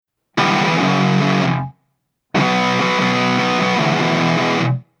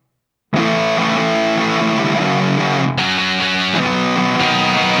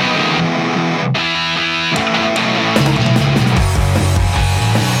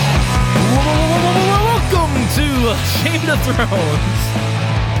to Shame of Thrones.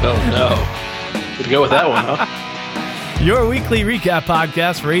 Oh no. Good to go with that one, huh? Your weekly recap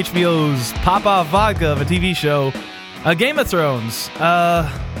podcast for HBO's Pop-Off Vodka of a TV show, Game of Thrones.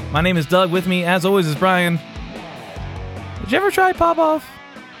 My name is Doug. With me, as always, is Brian. Did you ever try Pop-Off?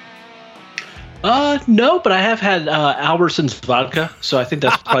 No, but I have had Albertsons vodka, so I think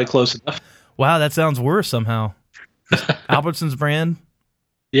that's probably close enough. Wow, that sounds worse somehow. Albertsons brand?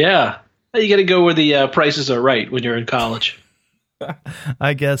 Yeah. You got to go where the prices are right when you're in college.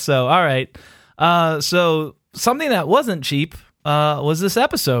 I guess so. All right. So something that wasn't cheap was this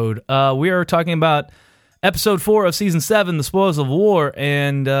episode. We are talking about episode 4 of season 7, The Spoils of War.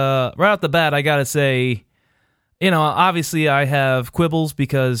 And right off the bat, I got to say, obviously I have quibbles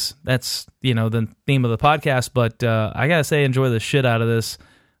because that's, the theme of the podcast. But I got to say, enjoy the shit out of this.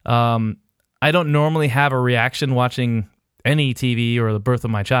 I don't normally have a reaction watching any TV or the birth of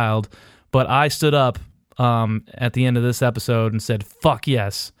my child, but I stood up at the end of this episode and said, fuck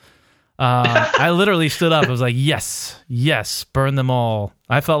yes. I literally stood up. I was like, yes, burn them all.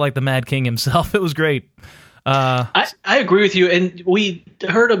 I felt like the Mad King himself. It was great. I agree with you. And we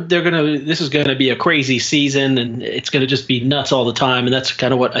heard this is going to be a crazy season and it's going to just be nuts all the time. And that's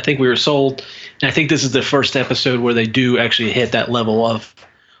kind of what I think we were sold. And I think this is the first episode where they do actually hit that level of,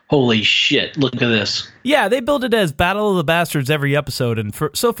 holy shit, look at this. Yeah, they build it as Battle of the Bastards every episode, and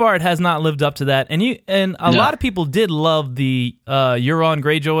so far it has not lived up to that. And a lot of people did love the Euron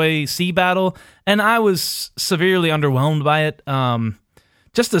Greyjoy sea battle, and I was severely underwhelmed by it.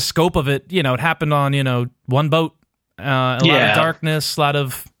 Just the scope of it, it happened on, one boat, a lot of darkness, a lot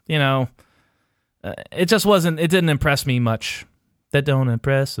of, it just wasn't, it didn't impress me much. That don't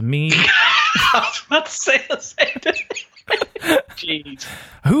impress me. I was about to say the same thing. Jeez.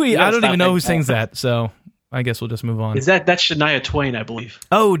 I don't even know who sings that, so I guess we'll just move on. That's Shania Twain, I believe.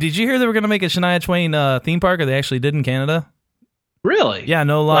 Oh, did you hear they were going to make a Shania Twain theme park, or they actually did in Canada? Really? Yeah,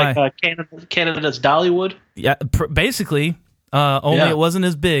 no lie. Like Canada's Dollywood? Yeah, basically. Only it wasn't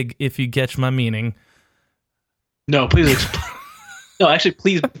as big, if you catch my meaning. No, please. No, actually,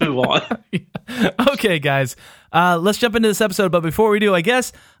 please move on. Okay, guys. Let's jump into this episode, but before we do, I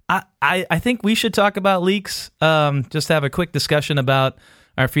guess I think we should talk about leaks. Just have a quick discussion about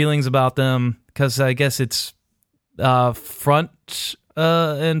our feelings about them, because I guess it's front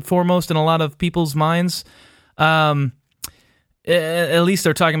and foremost in a lot of people's minds. At least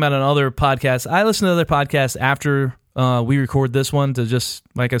they're talking about it on other podcasts. I listen to other podcasts after we record this one to just,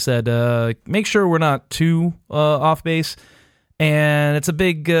 like I said, make sure we're not too off base. And it's a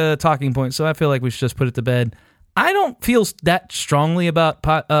big talking point, so I feel like we should just put it to bed. I don't feel that strongly about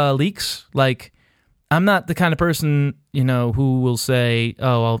leaks. Like, I'm not the kind of person, who will say,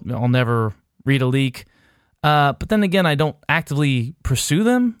 "Oh, I'll never read a leak." But then again, I don't actively pursue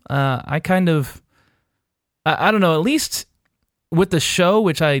them. I kind of, I don't know. At least with the show,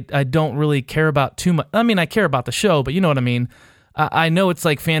 which I don't really care about too much. I mean, I care about the show, but you know what I mean. I know it's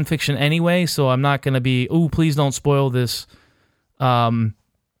like fan fiction anyway, so I'm not going to be, "Oh, please don't spoil this."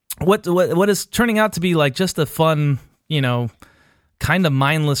 What is turning out to be like just a fun, kind of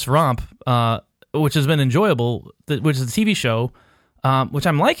mindless romp, which has been enjoyable, which is a TV show, which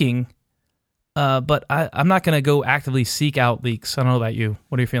I'm liking, but I'm not going to go actively seek out leaks. I don't know about you.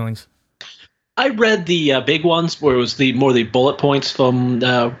 What are your feelings? I read the big ones where it was the bullet points from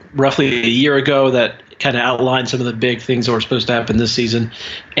roughly a year ago that kind of outlined some of the big things that were supposed to happen this season,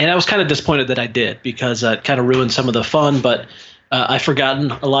 and I was kind of disappointed that I did, because it kind of ruined some of the fun, but I've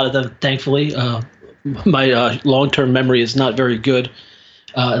forgotten a lot of them, thankfully. My long-term memory is not very good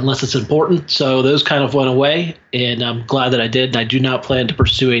unless it's important. So those kind of went away, and I'm glad that I did. And I do not plan to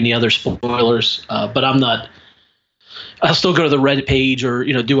pursue any other spoilers, but I'll still go to the Reddit page or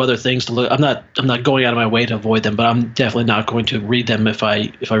do other things to look. I'm not going out of my way to avoid them, but I'm definitely not going to read them if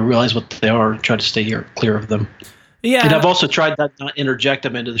I realize what they are and try to stay clear of them. Yeah, and I've also tried not to interject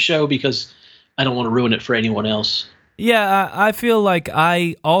them into the show because I don't want to ruin it for anyone else. Yeah, I feel like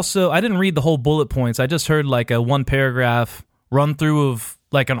I didn't read the whole bullet points. I just heard like a one paragraph run through of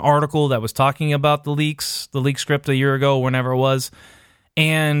like an article that was talking about the leak script a year ago, whenever it was.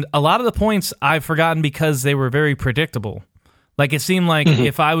 And a lot of the points I've forgotten because they were very predictable. Like, it seemed like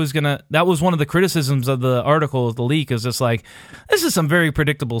if I was that was one of the criticisms of the article, of the leak, is just like, this is some very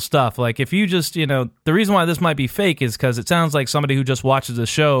predictable stuff. Like, if you just, the reason why this might be fake is because it sounds like somebody who just watches the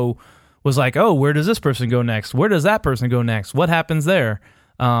show was like, oh, where does this person go next? Where does that person go next? What happens there?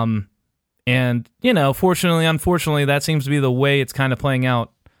 And, fortunately, unfortunately, that seems to be the way it's kind of playing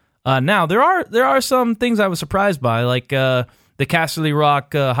out. Now, there are some things I was surprised by, like the Casterly Rock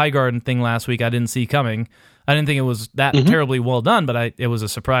Highgarden thing last week I didn't see coming. I didn't think it was that terribly well done, but it was a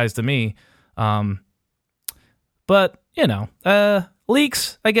surprise to me. But,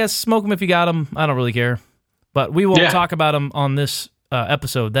 leaks, I guess, smoke them if you got them. I don't really care. But we won't talk about them on this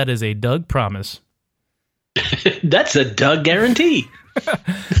episode. That is a Doug promise. That's a Doug guarantee.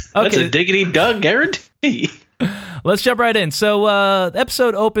 That's a diggity Doug guarantee. Let's jump right in. So the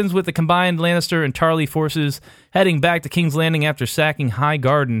episode opens with the combined Lannister and Tarly forces heading back to King's Landing after sacking High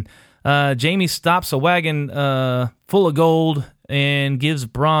Garden. Jaime stops a wagon full of gold and gives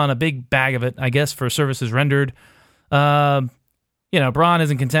Bronn a big bag of it, I guess, for services rendered. Bronn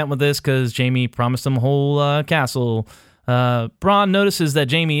isn't content with this because Jaime promised him a whole castle. Bronn notices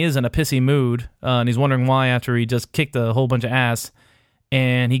that Jaime is in a pissy mood, and he's wondering why after he just kicked a whole bunch of ass.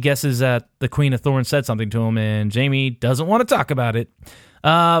 And he guesses that the Queen of Thorns said something to him, and Jaime doesn't want to talk about it.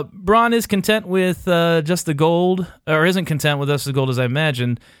 Bronn is content with just the gold, or isn't content with just the gold as I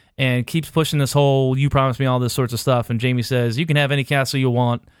imagined, and keeps pushing this whole, you promised me all this sorts of stuff. And Jaime says, you can have any castle you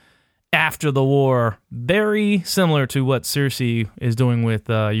want after the war. Very similar to what Cersei is doing with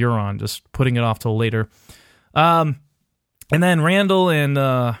Euron, just putting it off till later. And then Randall and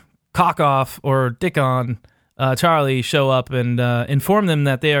Cockoff, or Dickon, Charlie, show up and inform them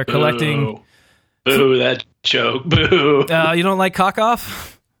that they are collecting... Boo, that joke. Boo. You don't like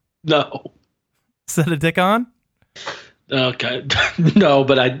Cockoff? No. Instead of Dickon? Okay. No,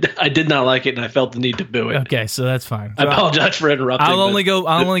 but I did not like it, and I felt the need to boo it. Okay, so that's fine. So I apologize for interrupting. I'll only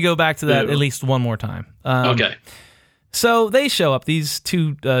go back to that at least one more time. Okay. So they show up, these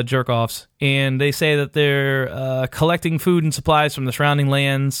two jerk-offs, and they say that they're collecting food and supplies from the surrounding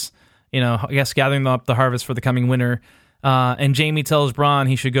lands, I guess gathering up the harvest for the coming winter. And Jaime tells Bronn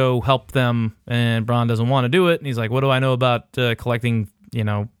he should go help them, and Bronn doesn't want to do it. And he's like, what do I know about collecting,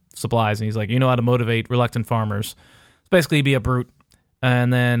 supplies? And he's like, you know how to motivate reluctant farmers. It's basically be a brute.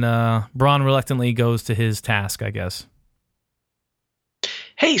 And then Bronn reluctantly goes to his task, I guess.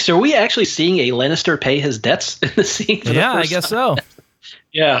 Hey, so are we actually seeing a Lannister pay his debts in the scene? Yeah, I guess so.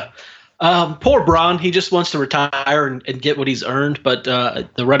 Yeah. Poor Bronn, he just wants to retire and get what he's earned. But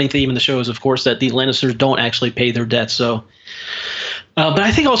the running theme in the show is, of course, that the Lannisters don't actually pay their debts. So, but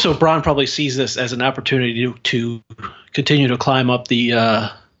I think also Bronn probably sees this as an opportunity to continue to climb up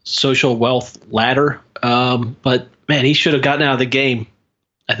the social wealth ladder. But man, he should have gotten out of the game,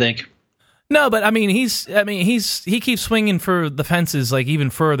 I think. No, but he keeps swinging for the fences like even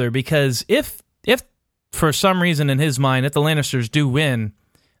further, because if for some reason in his mind, if the Lannisters do win,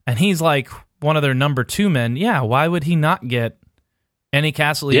 and he's like one of their number 2 men, why would he not get any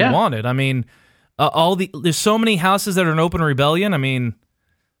castle he wanted? I mean, there's so many houses that are in open rebellion. I mean,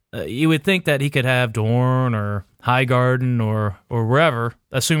 you would think that he could have Dorne or Highgarden or wherever,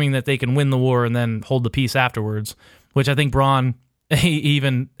 assuming that they can win the war and then hold the peace afterwards, which I think Bronn, he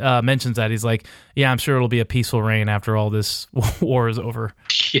even mentions that. He's like, I'm sure it'll be a peaceful reign after all this war is over.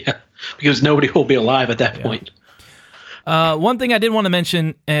 Yeah, because nobody will be alive at that point. One thing I did want to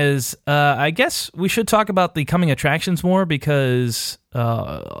mention is I guess we should talk about the coming attractions more, because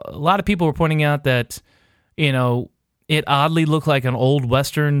a lot of people were pointing out that, it oddly looked like an old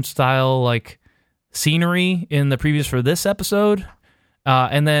Western style like scenery in the previews for this episode.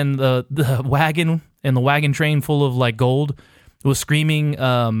 And then the wagon and the wagon train full of like gold was screaming,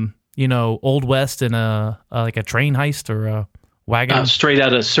 Old West and like a train heist or a wagon. Straight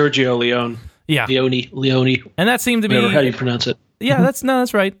out of Sergio Leone. Yeah. Leone. And that seemed to be... How do you pronounce it? Yeah,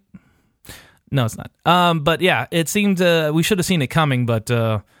 that's right. No, it's not. But yeah, it seemed we should have seen it coming, but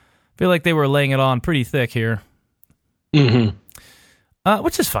I feel like they were laying it on pretty thick here. Mm-hmm.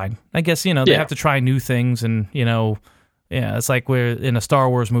 Which is fine. I guess, they have to try new things, and, it's like where in a Star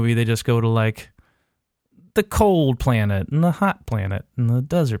Wars movie, they just go to like the cold planet and the hot planet and the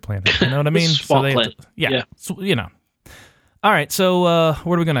desert planet. You know what I mean? So they So, All right, so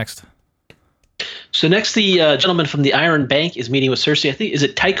where do we go next? So next, the gentleman from the Iron Bank is meeting with Cersei. I think, is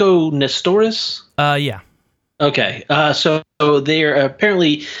it Tycho Nestoris? Yeah. Okay. So they're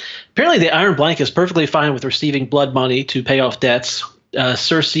apparently the Iron Bank is perfectly fine with receiving blood money to pay off debts.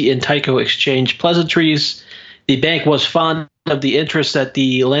 Cersei and Tycho exchange pleasantries. The bank was fond of the interest that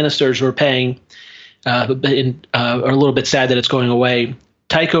the Lannisters were paying, are a little bit sad that it's going away.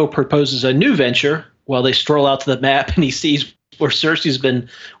 Tycho proposes a new venture while they stroll out to the map, and he sees where Cersei's been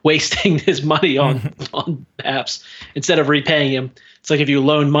wasting his money on maps instead of repaying him. It's like if you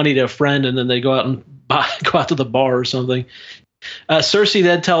loan money to a friend and then they go out to the bar or something. Cersei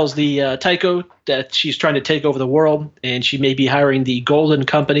then tells the Tycho that she's trying to take over the world, and she may be hiring the Golden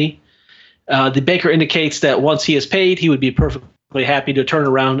Company. The banker indicates that once he is paid, he would be perfectly happy to turn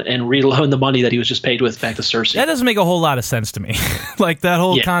around and reloan the money that he was just paid with back to Cersei. That doesn't make a whole lot of sense to me. Like that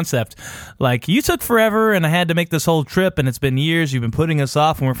whole concept. Like, you took forever and I had to make this whole trip and it's been years, you've been putting us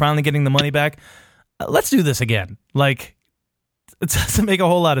off and we're finally getting the money back. let's do this again. Like, it doesn't make a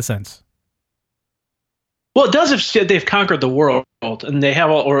whole lot of sense. Well, it does if they've conquered the world and they have,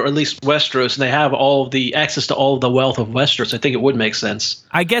 or at least Westeros, and they have all of the access to all of the wealth of Westeros. I think it would make sense.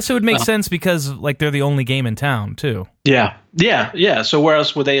 I guess it would make sense because like they're the only game in town too. Yeah. So where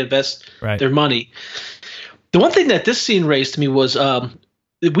else would they invest their money? The one thing that this scene raised to me was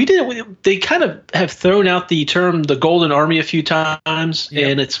they kind of have thrown out the term the Golden Army a few times,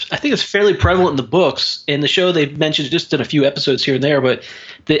 and I think it's fairly prevalent in the books. In the show, they've mentioned it just in a few episodes here and there, but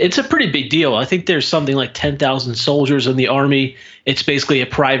it's a pretty big deal. I think there's something like 10,000 soldiers in the army. It's basically a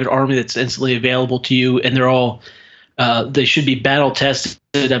private army that's instantly available to you, and they're all they should be battle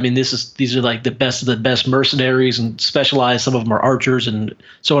tested. I mean, these are like the best of the best mercenaries and specialized. Some of them are archers and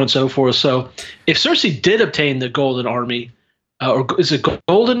so on and so forth. So if Cersei did obtain the Golden Army, or is it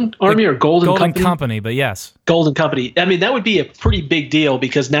Golden Army or Golden Company? But yes. Golden Company. I mean, that would be a pretty big deal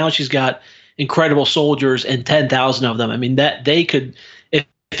because now she's got incredible soldiers and 10,000 of them. I mean, that they could, if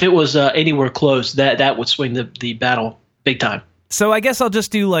it was anywhere close, that would swing the battle big time. So I guess I'll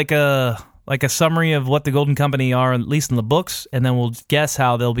just do like a summary of what the Golden Company are, at least in the books, and then we'll guess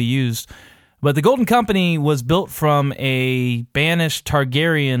how they'll be used. But the Golden Company was built from a banished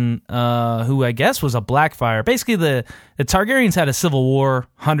Targaryen who I guess was a Blackfire. Basically, the Targaryens had a civil war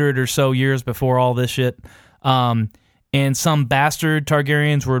 100 or so years before all this shit. And some bastard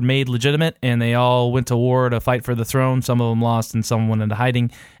Targaryens were made legitimate, and they all went to war to fight for the throne. Some of them lost, and some went into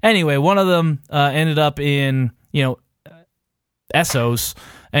hiding. Anyway, one of them ended up in, Essos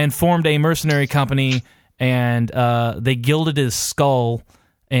and formed a mercenary company, and they gilded his skull.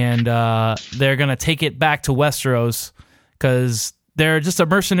 And they're going to take it back to Westeros because they're just a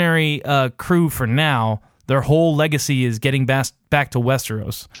mercenary crew for now. Their whole legacy is getting back to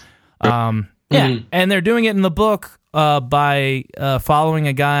Westeros. And they're doing it in the book by following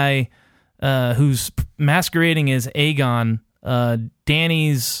a guy who's masquerading as Aegon,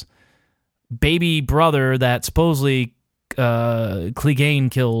 Dany's baby brother that supposedly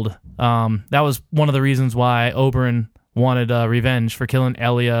Clegane killed. That was one of the reasons why Oberyn wanted revenge for killing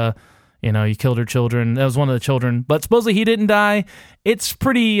Elia. You killed her children. That was one of the children. But supposedly he didn't die. It's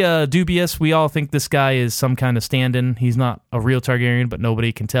pretty dubious. We all think this guy is some kind of stand-in. He's not a real Targaryen, but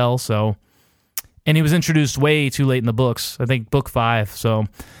nobody can tell. So, and he was introduced way too late in the books. I think book 5. So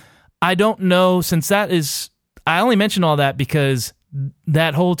I don't know. Since that is... I only mention all that because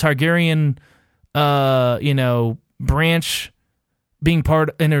that whole Targaryen, branch being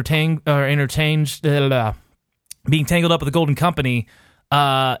being tangled up with the Golden Company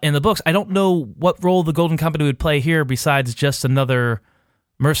in the books, I don't know what role the Golden Company would play here besides just another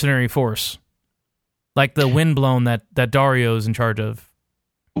mercenary force, like the Windblown that Dario's in charge of.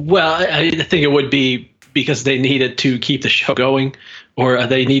 Well, I think it would be because they needed to keep the show going, or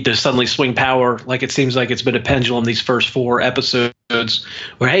they need to suddenly swing power. Like it seems like it's been a pendulum these first 4 episodes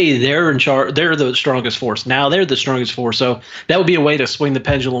where, hey, they're in charge. They're the strongest force. Now they're the strongest force. So that would be a way to swing the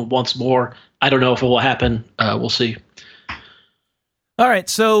pendulum once more. I don't know if it will happen. We'll see. All right,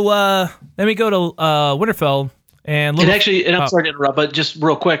 so let me go to Winterfell and look. And I'm sorry to interrupt, but just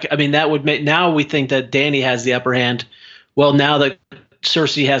real quick. I mean, that would make now we think that Dany has the upper hand. Well, now that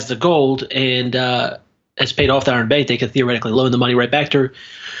Cersei has the gold and has paid off the Iron Bank, they could theoretically loan the money right back to her.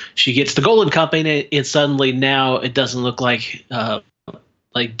 She gets the Golden Company, and suddenly now it doesn't look like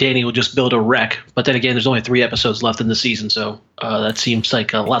Dany will just build a wreck. But then again, there's only 3 episodes left in the season, so that seems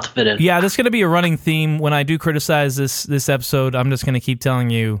like a lot to fit in. Yeah, this is going to be a running theme. When I do criticize this episode, I'm just going to keep telling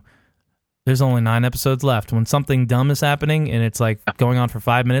you there's only 9 episodes left. When something dumb is happening and it's like going on for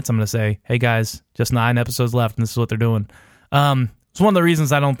 5 minutes, I'm going to say, hey guys, just 9 episodes left, and this is what they're doing. It's one of the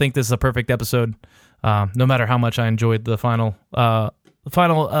reasons I don't think this is a perfect episode, no matter how much I enjoyed the final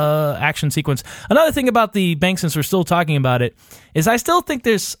action sequence. Another thing about the bank, since we're still talking about it, is I still think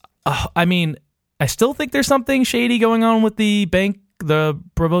there's something shady going on with the bank, the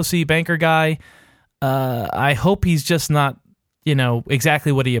Braavosi banker guy. I hope he's just not,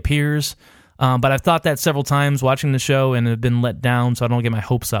 exactly what he appears. But I've thought that several times watching the show and have been let down, so I don't get my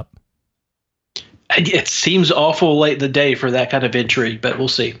hopes up. It seems awful late in the day for that kind of intrigue, but we'll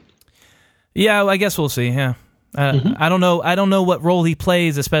see. Yeah, I guess we'll see. Yeah. I don't know what role he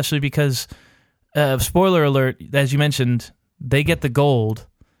plays, especially because, spoiler alert, as you mentioned, they get the gold.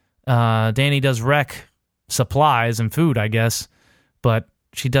 Dany does wreck supplies and food, I guess, but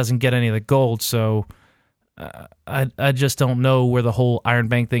she doesn't get any of the gold. So I just don't know where the whole Iron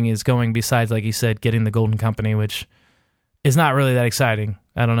Bank thing is going. Besides, like you said, getting the Golden Company, which is not really that exciting.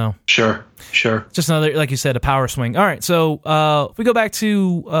 I don't know. Sure. Just another, like you said, a power swing. All right, so if we go back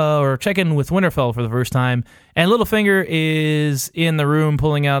to or check in with Winterfell for the first time, and Littlefinger is in the room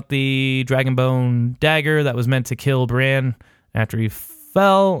pulling out the Dragonbone dagger that was meant to kill Bran after he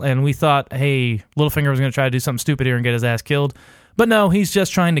fell, and we thought, hey, Littlefinger was going to try to do something stupid here and get his ass killed. But no, he's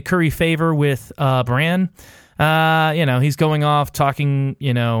just trying to curry favor with Bran. He's going off talking,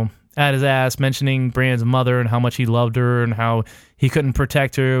 at his ass, mentioning Bran's mother and how much he loved her and how he couldn't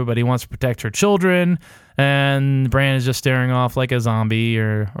protect her, but he wants to protect her children. And Bran is just staring off like a zombie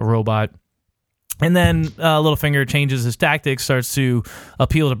or a robot. And then Littlefinger changes his tactics, starts to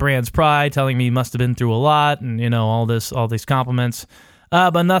appeal to Bran's pride, telling me he must have been through a lot and, all these compliments.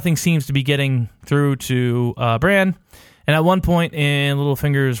 But nothing seems to be getting through to Bran. And at one point in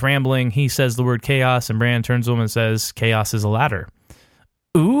Littlefinger's rambling, he says the word chaos, and Bran turns to him and says, chaos is a ladder.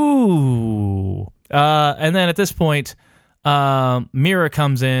 Ooh. And then at this point, Mira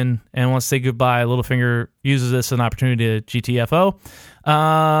comes in and wants to say goodbye. Littlefinger uses this as an opportunity to GTFO.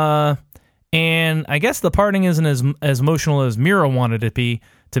 And I guess the parting isn't as emotional as Mira wanted it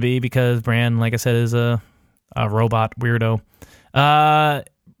to be because Bran, like I said, is a robot weirdo.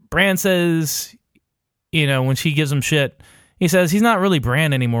 Bran says, when she gives him shit, he says he's not really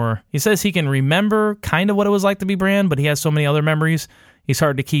Bran anymore. He says he can remember kind of what it was like to be Bran, but he has so many other memories. He's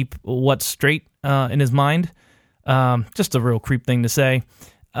hard to keep what's straight in his mind. Just a real creep thing to say.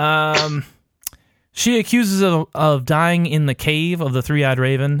 She accuses him of dying in the cave of the Three-Eyed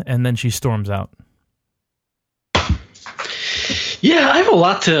Raven, and then she storms out. Yeah, I have a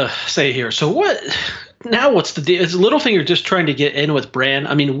lot to say here. So what's the deal? Is Littlefinger just trying to get in with Bran?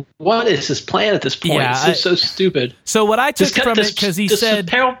 I mean, what is his plan at this point? Yeah, it's just so stupid. So what I took from it, because he said...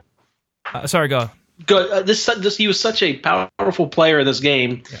 sorry, go. He was such a powerful player in this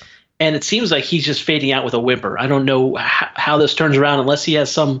game, and it seems like he's just fading out with a whimper. I don't know how this turns around unless he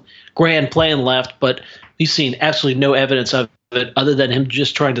has some grand plan left, but we've seen absolutely no evidence of it other than him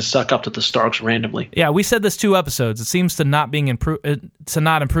just trying to suck up to the Starks randomly. Yeah, we said this 2 episodes. It seems to not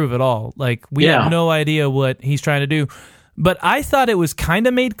improve at all. Like, we have no idea what he's trying to do. But I thought it was kind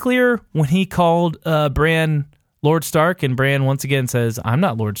of made clear when he called Bran Lord Stark, and Bran once again says, I'm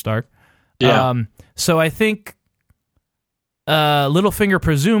not Lord Stark. Yeah. So I think Littlefinger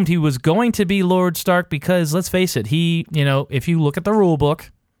presumed he was going to be Lord Stark because, let's face it, he, if you look at the rule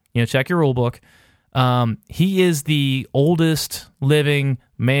book, check your rule book, he is the oldest living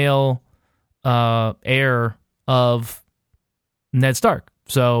male heir of Ned Stark.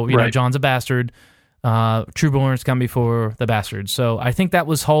 So, Jon's a bastard. Trueborns come before the bastards. So I think that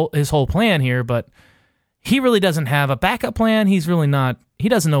was his whole plan here, but he really doesn't have a backup plan. He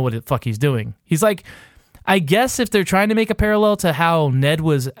doesn't know what the fuck he's doing. He's like, I guess if they're trying to make a parallel to how Ned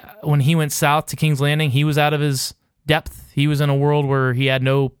was when he went south to King's Landing, he was out of his depth. He was in a world where he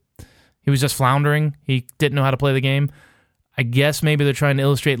was just floundering. He didn't know how to play the game. I guess maybe they're trying to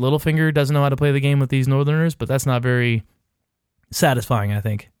illustrate Littlefinger doesn't know how to play the game with these Northerners, but that's not very satisfying, I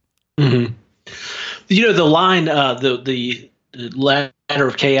think. Mm-hmm. The line, the ladder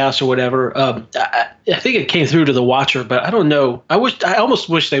of chaos or whatever, I think it came through to the watcher, but I don't know. I almost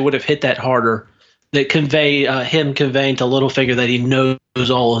wish they would have hit that harder. That him conveying to Littlefinger that he knows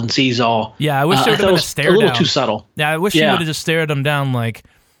all and sees all. Yeah, I wish there would have been a stare down. A little too subtle. Yeah, I wish he would have just stared him down like...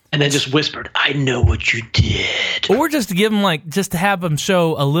 And then just whispered, I know what you did. Or just to give him just to have him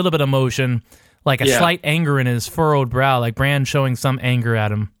show a little bit of emotion, like a slight anger in his furrowed brow, like Bran showing some anger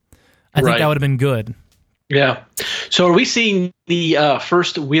at him. I think that would have been good. Yeah. So are we seeing the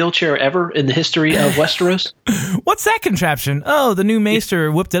first wheelchair ever in the history of Westeros? What's that contraption? Oh, the new maester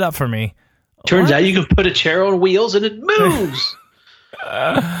whipped it up for me. Turns out you can put a chair on wheels and it moves.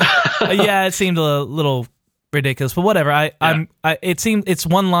 Yeah, it seemed a little ridiculous, but whatever. It seemed it's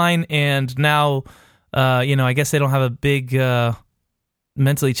one line, and now, I guess they don't have a big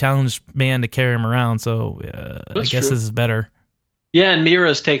mentally challenged man to carry him around. So I guess this is better. Yeah, and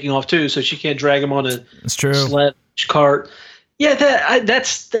Mira's taking off too, so she can't drag him on a sled cart. Yeah,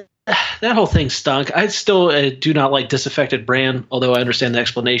 that whole thing stunk. I still do not like disaffected Bran, although I understand the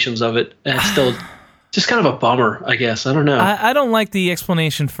explanations of it. And it's still just kind of a bummer, I guess. I don't know. I don't like the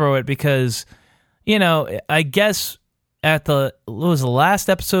explanation for it because, I guess at the last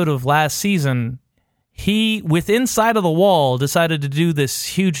episode of last season, he, with inside of the wall, decided to do this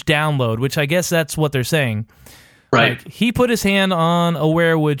huge download, which I guess that's what they're saying. Right. He put his hand on a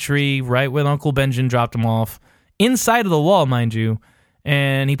weirwood tree right when Uncle Benjen dropped him off, inside of the wall, mind you.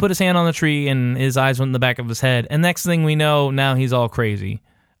 And he put his hand on the tree, and his eyes went in the back of his head. And next thing we know, now he's all crazy.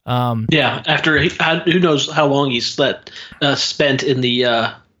 After who knows how long he's spent in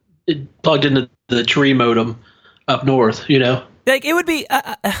the plugged into the tree modem up north. Like it would be.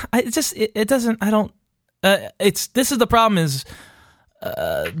 It doesn't. I don't. This is the problem is.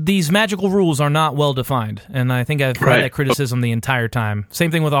 These magical rules are not well defined, and I think I've had that criticism the entire time. Same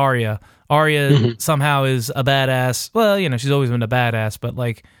thing with Arya. Arya somehow is a badass. Well, she's always been a badass, but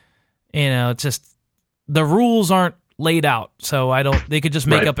it's just the rules aren't laid out, so I don't. They could just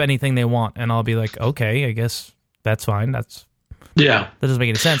make up anything they want, and I'll be like, okay, I guess that's fine. That doesn't make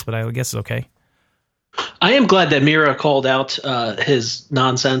any sense, but I guess it's okay. I am glad that Mira called out his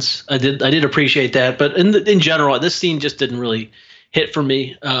nonsense. I did appreciate that, but in general, this scene just didn't really hit for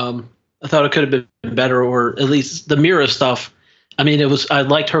me. I thought it could have been better, or at least the Mira stuff. I mean, I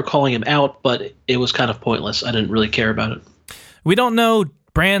liked her calling him out, but it was kind of pointless. I didn't really care about it. We don't know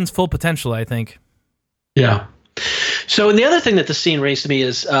Bran's full potential, I think. Yeah. So, and the other thing that the scene raised to me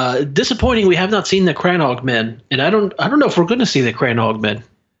is disappointing. We have not seen the Cranog men, and I don't know if we're going to see the Cranog men.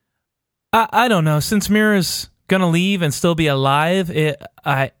 I don't know. Since Mira's going to leave and still be alive,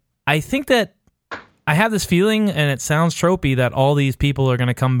 I think that I have this feeling, and it sounds tropey, that all these people are going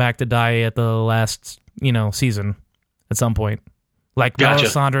to come back to die at the last, season at some point. Like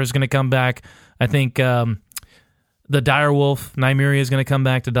Melisandre is going to come back. I think the direwolf Nymeria is going to come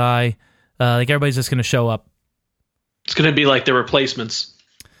back to die. Everybody's just going to show up. It's going to be like the Replacements.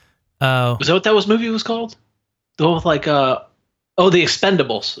 Oh, is that what movie was called? The one with The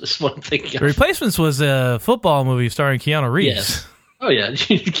Expendables is what I'm thinking of. The Replacements was a football movie starring Keanu Reeves. Yes. Oh, yeah.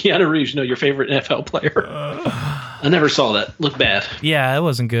 Keanu Reeves, your favorite NFL player. I never saw that. Looked bad. Yeah, it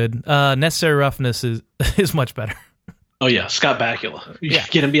wasn't good. Necessary Roughness is much better. Oh, yeah. Scott Bakula. Yeah.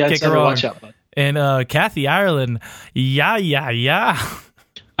 Get him behind center. Watch out, bud. And Kathy Ireland. Yeah.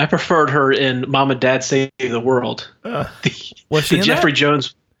 I preferred her in Mom and Dad Save the World. Was she in Jeffrey that?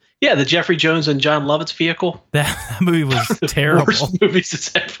 Jones. Yeah, the Jeffrey Jones and John Lovitz vehicle. That movie was terrible. Worst movies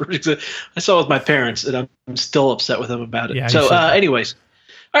it's ever. I saw it with my parents, and I'm still upset with them about it. Yeah, so, anyways.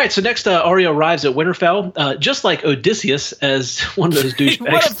 All right, so next, Arya arrives at Winterfell, just like Odysseus, as one of those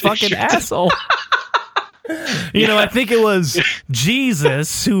douchebags. What a fucking asshole. I think it was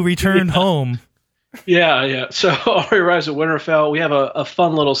Jesus who returned home. Yeah. So Arya arrives at Winterfell. We have a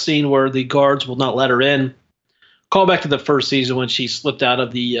fun little scene where the guards will not let her in. Call back to the first season when she slipped out of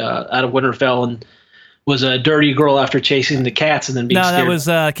Winterfell and was a dirty girl after chasing the cats and then being scared. No,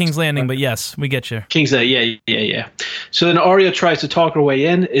 that was King's Landing, but yes, we get you. King's Landing, yeah. So then Arya tries to talk her way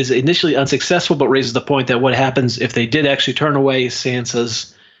in, is initially unsuccessful, but raises the point that what happens if they did actually turn away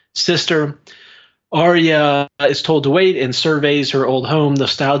Sansa's sister. Arya is told to wait and surveys her old home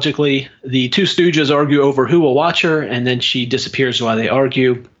nostalgically. The two stooges argue over who will watch her, and then she disappears while they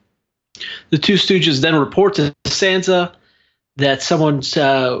argue. The two stooges then report to Sansa that someone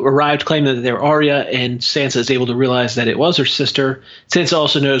arrived claiming that they were Arya, and Sansa is able to realize that it was her sister. Sansa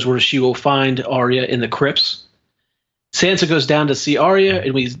also knows where she will find Arya in the crypts. Sansa goes down to see Arya,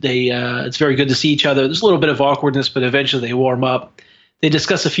 and it's very good to see each other. There's a little bit of awkwardness, but eventually they warm up. They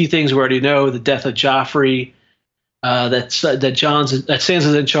discuss a few things we already know: the death of Joffrey, that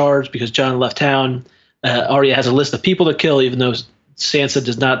Sansa's in charge because Jon left town. Arya has a list of people to kill, even though Sansa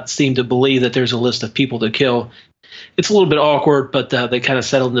does not seem to believe that there's a list of people to kill. It's a little bit awkward, but they kind of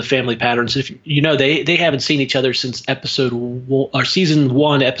settled into family patterns. If they haven't seen each other since season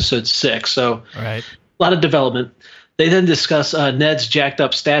 1, episode 6. So right. A lot of development. They then discuss Ned's jacked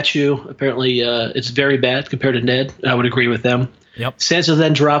up statue. Apparently, it's very bad compared to Ned. I would agree with them. Yep. Sansa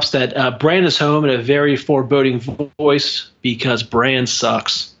then drops that Bran is home in a very foreboding voice because Bran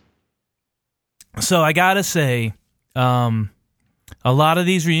sucks. So I gotta say, a lot of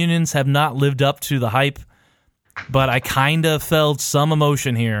these reunions have not lived up to the hype, but I kind of felt some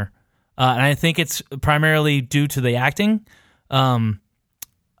emotion here. And I think it's primarily due to the acting. You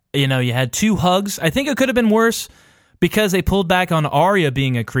had 2 hugs. I think it could have been worse because they pulled back on Arya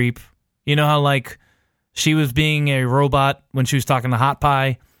being a creep. You know how, she was being a robot when she was talking to Hot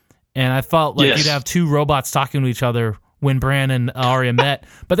Pie? And I felt like you'd have 2 robots talking to each other when Bran and Arya met.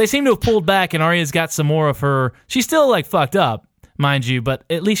 But they seem to have pulled back, and Arya's got some more of her... She's still, fucked up, mind you, but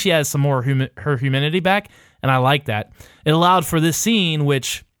at least she has some more her humanity back, and I like that. It allowed for this scene,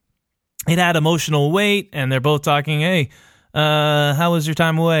 which it had emotional weight, and they're both talking, hey, how was your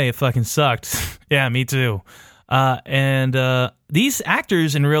time away? It fucking sucked. Yeah, me too. And these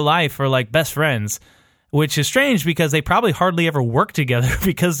actors in real life are best friends, which is strange because they probably hardly ever work together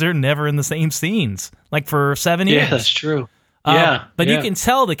because they're never in the same scenes, for 7 years. Yeah, that's true. But you can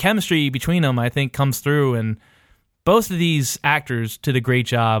tell the chemistry between them, I think, comes through, and both of these actors did a great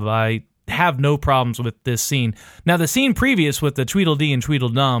job. I have no problems with this scene. Now, the scene previous with the Tweedledee and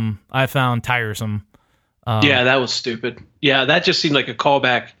Tweedledum, I found tiresome. Yeah, that was stupid. Yeah, that just seemed like a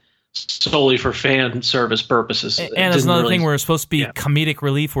callback solely for fan service purposes. And it's another thing where it's supposed to be comedic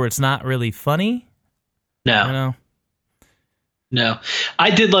relief where it's not really funny. No. You know? No. I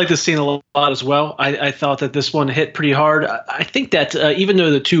did like this scene a lot as well. I thought that this one hit pretty hard. I think that even though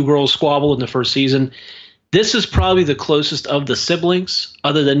the two girls squabble in the first season, this is probably the closest of the siblings,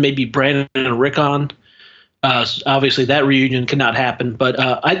 other than maybe Brandon and Rickon. Obviously, that reunion cannot happen. But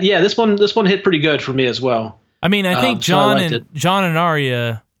this one hit pretty good for me as well. I mean, I think John and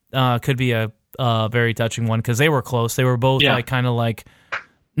Arya could be a very touching one because they were close. They were both kind of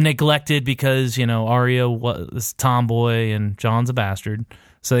neglected because Arya was tomboy and John's a bastard,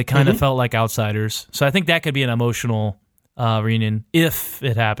 so they kind of felt like outsiders. So I think that could be an emotional reunion if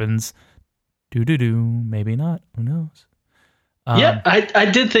it happens. Maybe not. Who knows? I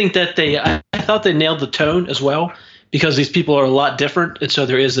did think that I thought they nailed the tone as well because these people are a lot different, and so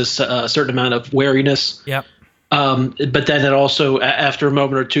there is this certain amount of wariness. Yep. But then it also, after a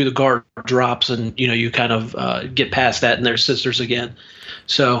moment or two, the guard drops, and you kind of get past that, and they're sisters again.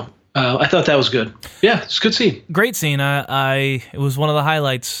 So I thought that was good. Yeah, it's a good scene. Great scene. It was one of the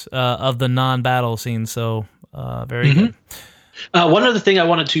highlights of the non-battle scene. So very good. One other thing I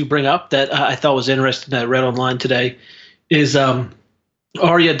wanted to bring up that I thought was interesting that I read online today is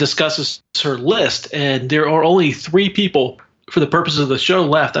Arya discusses her list, and there are only 3 people for the purposes of the show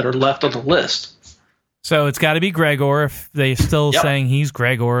left that are left on the list. So it's got to be Gregor if they're still saying he's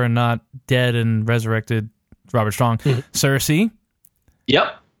Gregor and not dead and resurrected Robert Strong. Cersei.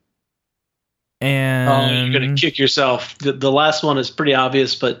 Yep. And you're going to kick yourself. The last one is pretty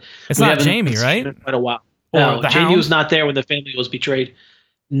obvious, but it's not Jaime, right? In quite a while. Or no, the Jaime Hound? was not there when the family was betrayed.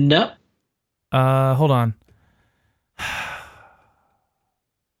 No. Hold on.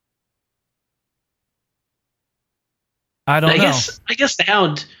 I don't know. I guess the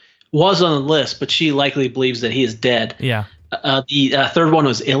Hound was on the list, but she likely believes that he is dead. Yeah. The third one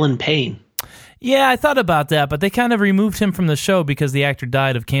was Ilan Payne. Yeah, I thought about that, but they kind of removed him from the show because the actor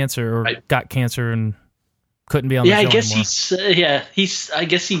died of cancer or got cancer and couldn't be on the show anymore. I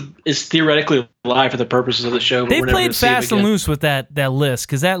guess he is theoretically alive for the purposes of the show. They played fast and loose with that list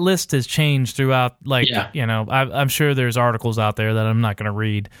because that list has changed throughout. I'm sure there's articles out there that I'm not going to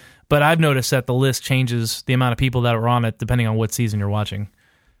read, but I've noticed that the list changes the amount of people that were on it depending on what season you're watching.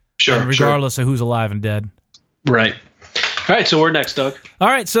 Sure, and regardless of who's alive and dead. Right. All right, so we're next, Doug. All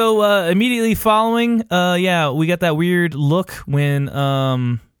right, so immediately following, we got that weird look when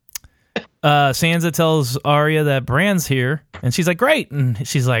Sansa tells Arya that Bran's here, and she's like, great, and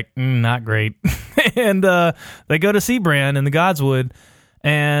she's like, not great. And they go to see Bran in the Godswood,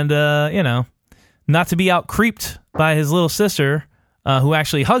 and, not to be out-creeped by his little sister, who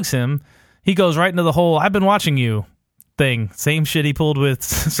actually hugs him, he goes right into the whole, I've been watching you thing. Same shit he pulled with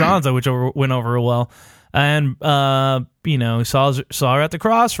Sansa, which went over real well. And, saw her at the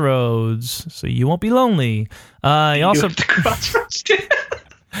crossroads, so you won't be lonely. He also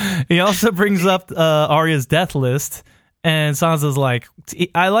brings up Arya's death list, and Sansa's like,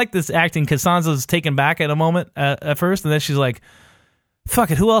 I like this acting because Sansa's taken back at a moment at first, and then she's like, fuck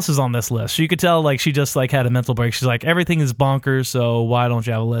it, who else is on this list? So you could tell she just had a mental break. She's like, everything is bonkers, so why don't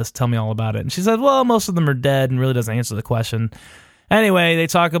you have a list? Tell me all about it. And she said, well, most of them are dead, and really doesn't answer the question. Anyway, they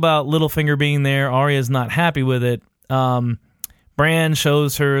talk about Littlefinger being there. Arya's not happy with it. Bran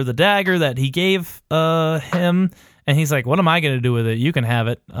shows her the dagger that he gave him, and he's like, what am I going to do with it? You can have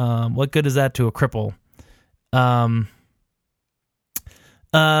it. What good is that to a cripple?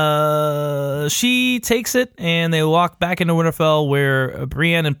 She takes it, and they walk back into Winterfell, where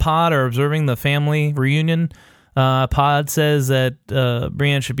Brienne and Pod are observing the family reunion. Pod says that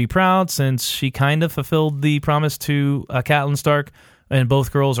Brienne should be proud since she kind of fulfilled the promise to Catelyn Stark, and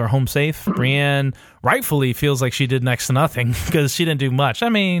both girls are home safe. Brienne rightfully feels like she did next to nothing because she didn't do much. I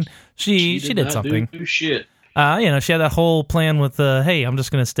mean, she did something. Do shit. She had that whole plan with, hey, I'm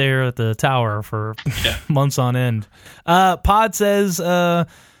just going to stare at the tower for months on end. Pod says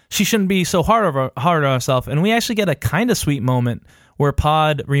she shouldn't be so hard on herself, and we actually get a kind of sweet moment where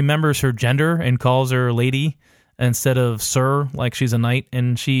Pod remembers her gender and calls her lady instead of sir, like she's a knight,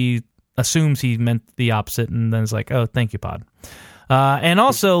 and she assumes he meant the opposite, and then is like, oh, thank you, Pod. And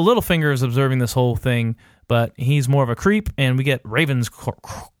also, Littlefinger is observing this whole thing, but he's more of a creep, and we get ravens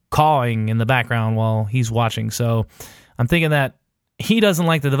cawing in the background while he's watching. So I'm thinking that he doesn't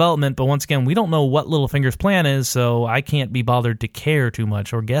like the development, but once again, we don't know what Littlefinger's plan is, so I can't be bothered to care too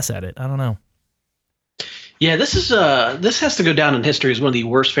much or guess at it. I don't know. Yeah, this has to go down in history as one of the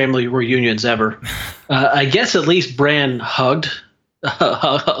worst family reunions ever. I guess at least Bran hugged.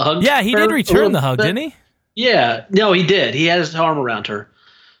 Yeah, he did return the hug, didn't he? Yeah, no, he did. He had his arm around her.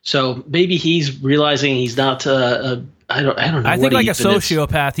 So maybe he's realizing he's not I don't know. I what think like a even is.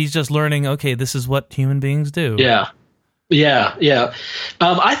 sociopath, he's just learning, okay, this is what human beings do. Yeah.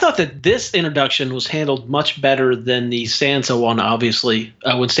 I thought that this introduction was handled much better than the Sansa one, obviously,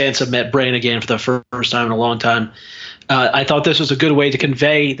 when Sansa met Bran again for the first time in a long time. I thought this was a good way to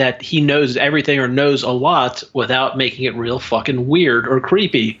convey that he knows everything or knows a lot without making it real fucking weird or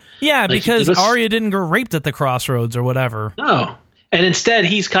creepy. Yeah, because Arya didn't get raped at the crossroads or whatever. No. And instead,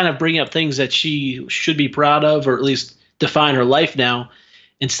 he's kind of bringing up things that she should be proud of, or at least define her life now,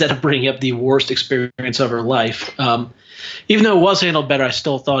 instead of bringing up the worst experience of her life. Even though it was handled better, I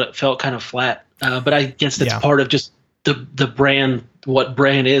still thought it felt kind of flat. But I guess that's part of just the brand, what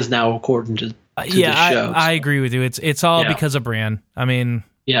Bran is now, according to the show. I agree with you. It's all because of Bran. I mean,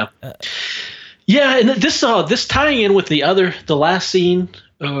 and this tying in with the last scene,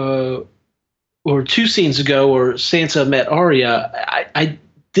 or 2 scenes ago, where Sansa met Arya. I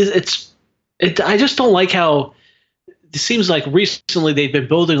just don't like how it seems like recently they've been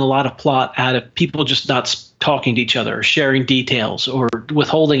building a lot of plot out of people just not talking to each other, or sharing details, or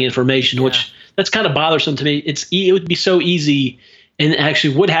withholding information, which that's kind of bothersome to me. It would be so easy, and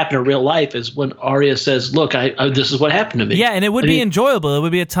actually would happen in real life, is when Arya says, look, this is what happened to me. Yeah, and it would be enjoyable. It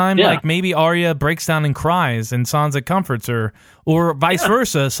would be a time like maybe Arya breaks down and cries and Sansa comforts her, or vice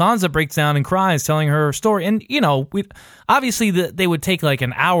versa. Sansa breaks down and cries telling her story. And, obviously they would take like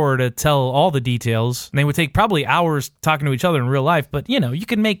an hour to tell all the details, and they would take probably hours talking to each other in real life. But, you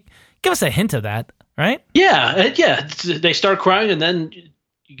can give us a hint of that, right? Yeah. They start crying, and then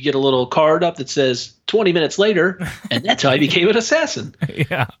you get a little card up that says 20 minutes later, and that's how I became an assassin.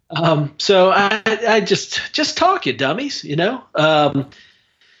 Yeah. So I just talk, you dummies,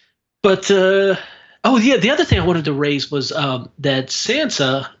 But the other thing I wanted to raise was that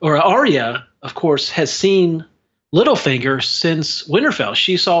Sansa, or Arya, of course, has seen Littlefinger since Winterfell.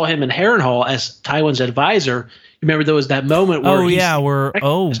 She saw him in Harrenhal as Tywin's advisor. Remember there was that moment where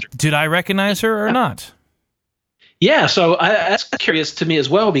did I recognize her or not? Yeah, so that's curious to me as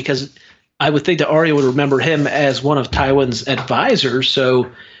well, because I would think that Arya would remember him as one of Tywin's advisors, so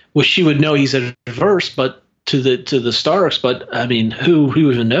she would know he's adverse, but to the Starks. But I mean, who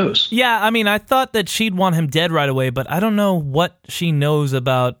even knows? Yeah, I mean, I thought that she'd want him dead right away, but I don't know what she knows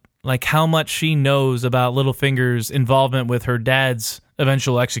about, like how much she knows about Littlefinger's involvement with her dad's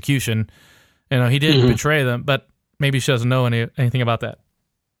eventual execution. He did betray them, but maybe she doesn't know anything about that.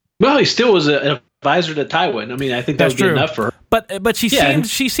 Well, he still was an advisor to Tywin. I mean, I think that would be enough for her. But she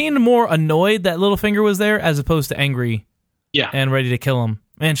seemed more annoyed that Littlefinger was there as opposed to angry, and ready to kill him.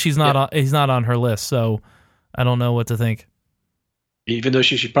 And he's not on her list, so I don't know what to think. Even though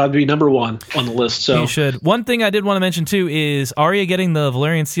she should probably be number 1 on the list. So he should. One thing I did want to mention too is Arya getting the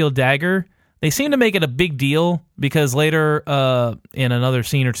Valyrian steel dagger. They seem to make it a big deal because later in another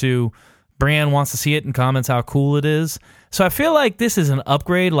scene or two, Bran wants to see it and comments how cool it is. So I feel like this is an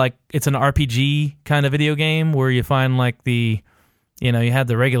upgrade, like it's an RPG kind of video game where you find like you have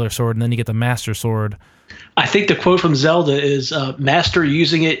the regular sword and then you get the master sword. I think the quote from Zelda is, master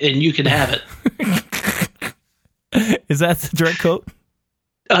using it and you can have it. Is that the direct quote?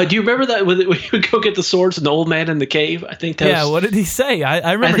 Do you remember that when you would go get the swords from the old man in the cave? I think that what did he say?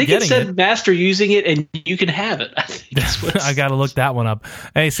 I remember getting it. I think it said master using it and you can have it. I think that's what I got to look that one up.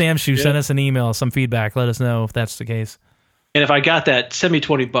 Hey, Sam Shu, send us an email, some feedback. Let us know if that's the case. And if I got that, send me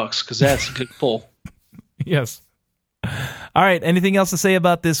 $20 because that's a good pull. Yes. All right. Anything else to say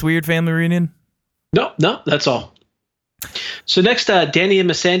about this weird family reunion? No, that's all. So next, Dany and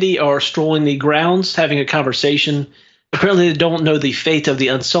Missandei are strolling the grounds, having a conversation. Apparently, they don't know the fate of the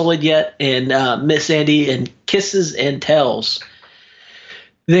Unsullied yet, and Missandei and kisses and tells.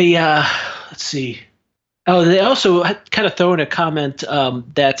 They let's see. Oh, they also kind of throw in a comment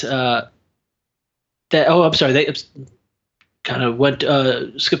that I'm sorry, they kind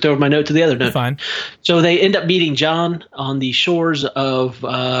of skipped over my note to the other note. Fine. So they end up meeting Jon on the shores of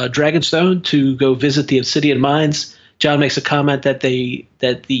Dragonstone to go visit the Obsidian mines. Jon makes a comment that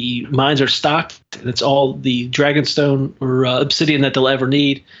the mines are stocked and it's all the Dragonstone or Obsidian that they'll ever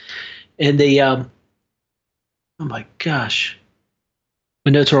need. And they, oh my gosh,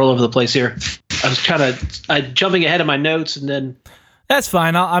 my notes are all over the place here. I was jumping ahead of my notes and then. That's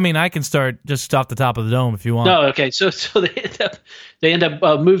fine. I can start just off the top of the dome if you want. No, okay. So they end up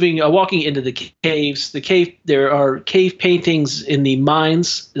walking into the caves. There are cave paintings in the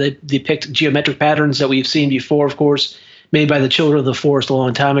mines that depict geometric patterns that we've seen before, of course, made by the Children of the Forest a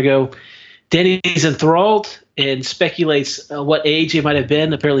long time ago. Dany's enthralled and speculates what age they might have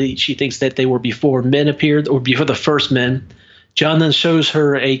been. Apparently, she thinks that they were before men appeared or before the first men. Jon then shows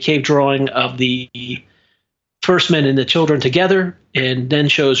her a cave drawing of the First Men and the Children together, and then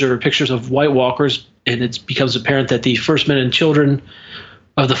shows her pictures of White Walkers, and it becomes apparent that the First Men and Children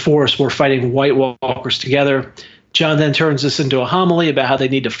of the Forest were fighting White Walkers together. Jon then turns this into a homily about how they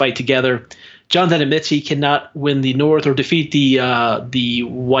need to fight together. Jon then admits he cannot win the North or defeat the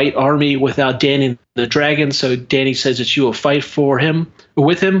White Army without Dany the dragon, so Dany says that she will fight for him, or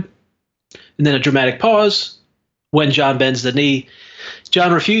with him. And then a dramatic pause when Jon bends the knee.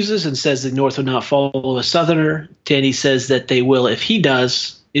 Jon refuses and says the North will not follow a Southerner. Dany says that they will if he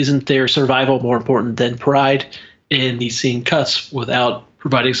does. Isn't their survival more important than pride? And the scene cuts without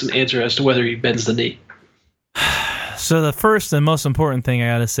providing some answer as to whether he bends the knee. So the first and most important thing I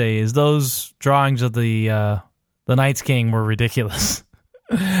gotta say is those drawings of the Night's King were ridiculous.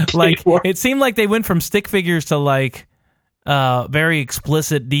 Like, it seemed like they went from stick figures to like very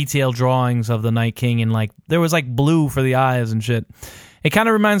explicit detailed drawings of the Night King, and like there was like blue for the eyes and shit. It kind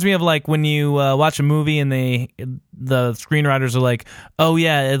of reminds me of like when you watch a movie and the screenwriters are like, oh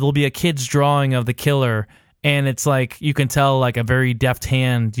yeah, it'll be a kid's drawing of the killer, and it's like you can tell like a very deft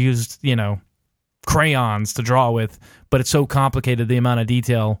hand used, you know, crayons to draw with, but it's so complicated, the amount of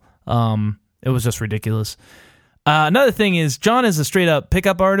detail. It was just ridiculous. Another thing is Jon is a straight up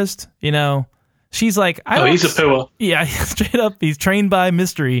pickup artist, you know. She's like, he's a pua. Yeah, straight up, he's trained by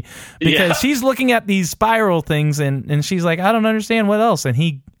Mystery, because she's looking at these spiral things, and she's like, I don't understand what else. And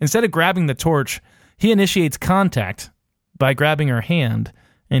he, instead of grabbing the torch, he initiates contact by grabbing her hand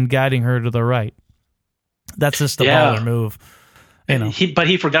and guiding her to the right. That's just a baller move, you know. But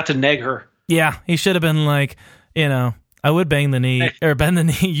he forgot to neg her. Yeah, he should have been like, you know, I would bang the knee or bend the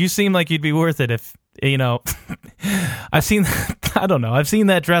knee. You seem like you'd be worth it if, you know. I've seen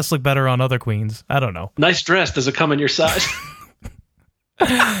that dress look better on other queens. I don't know. Nice dress. Does it come in your size?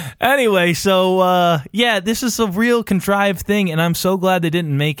 Anyway, so this is a real contrived thing, and I'm so glad they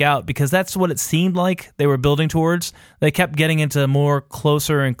didn't make out, because that's what it seemed like they were building towards. They kept getting into more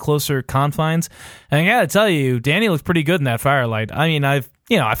closer and closer confines, and I gotta tell you, Dany looks pretty good in that firelight. I mean, I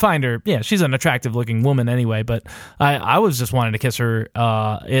find her, she's an attractive looking woman anyway, but I was just wanting to kiss her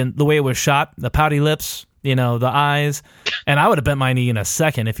in the way it was shot, the pouty lips, you know, the eyes, and I would have bent my knee in a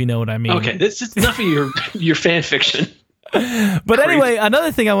second, if you know what I mean. Okay, this is enough of your fan fiction. But anyway,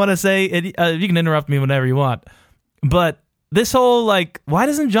 another thing I want to say, you can interrupt me whenever you want, but this whole, like, why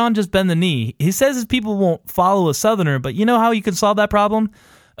doesn't Jon just bend the knee? He says his people won't follow a Southerner, but you know how you can solve that problem?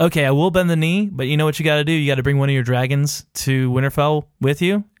 Okay, I will bend the knee, but you know what you got to do? You got to bring one of your dragons to Winterfell with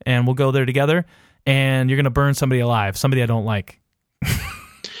you, and we'll go there together, and you're going to burn somebody alive, somebody I don't like.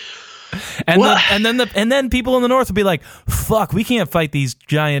 And then people in the North will be like, fuck, we can't fight these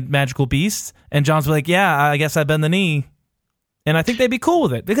giant magical beasts. And Jon's like, yeah, I guess I bend the knee. And I think they'd be cool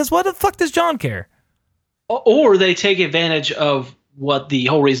with it, because what the fuck does Jon care? Or they take advantage of what the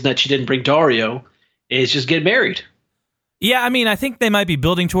whole reason that she didn't bring Daario is, just get married. Yeah, I mean, I think they might be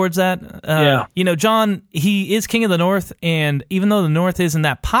building towards that. You know, Jon, he is king of the North, and even though the North isn't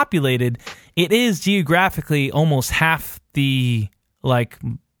that populated, it is geographically almost half the, like,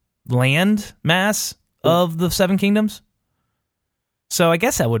 land mass of the Seven Kingdoms. So I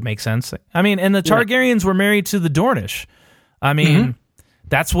guess that would make sense. I mean, and the Targaryens were married to the Dornish. I mean,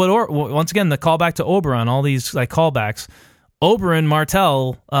 that's what, once again, the callback to Oberyn, all these like callbacks. Oberyn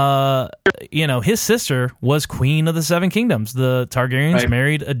Martell, you know, his sister was queen of the Seven Kingdoms. The Targaryens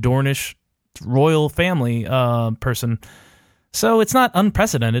married a Dornish royal family person. So it's not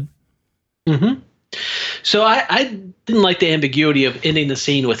unprecedented. Mm-hmm. So I didn't like the ambiguity of ending the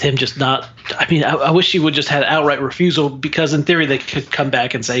scene with him just not. I mean, I wish he would just had outright refusal, because in theory they could come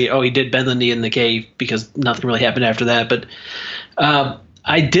back and say, oh, he did bend the knee in the cave, because nothing really happened after that. But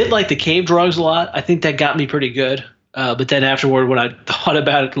I did like the cave drawings a lot. I think that got me pretty good. But then afterward, when I thought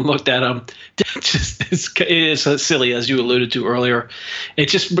about it and looked at them, it is so silly, as you alluded to earlier.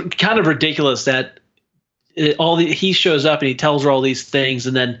 It's just kind of ridiculous that he shows up and he tells her all these things,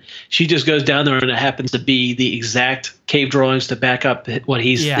 and then she just goes down there and it happens to be the exact cave drawings to back up what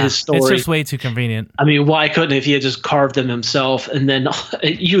his story. It's just way too convenient. I mean, why couldn't if he had just carved them himself? And then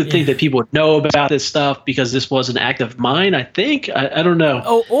you would think that people would know about this stuff, because this was an act of mine, I think. I don't know.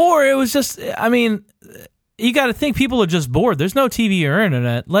 Oh, or it was just, I mean, you got to think people are just bored. There's no TV or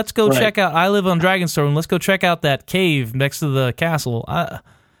internet. Let's go check out, I live on Dragonstone, let's go check out that cave next to the castle.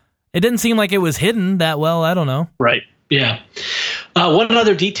 It didn't seem like it was hidden that well. I don't know. Right. Yeah. One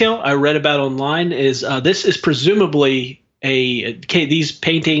other detail I read about online is this is presumably these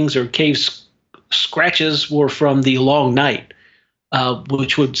paintings or cave scratches were from the Long Night,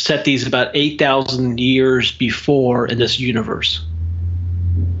 which would set these about 8,000 years before in this universe.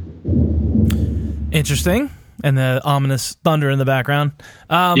 Interesting. And the ominous thunder in the background.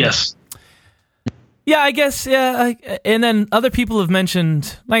 Yes. Yeah, I guess. Yeah, and then other people have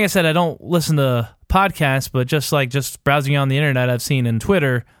mentioned. Like I said, I don't listen to podcasts, but just browsing on the internet, I've seen in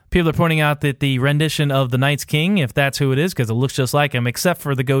Twitter, people are pointing out that the rendition of the Night's King, if that's who it is, because it looks just like him, except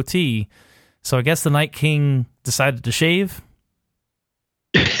for the goatee. So I guess the Night King decided to shave.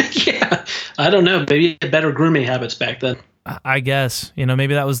 Yeah, I don't know. Maybe he had better grooming habits back then. I guess,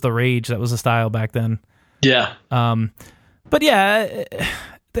 maybe that was the rage. That was the style back then. Yeah. But yeah,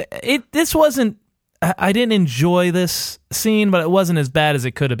 this wasn't. I didn't enjoy this scene, but it wasn't as bad as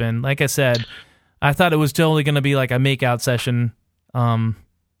it could have been. Like I said, I thought it was totally going to be like a makeout session.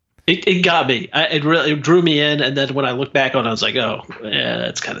 It got me. It drew me in, and then when I look back on it, I was like, oh, yeah,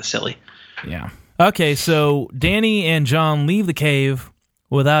 that's kind of silly. Yeah. Okay, so Dany and Jon leave the cave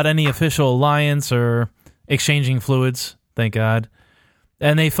without any official alliance or exchanging fluids, thank God.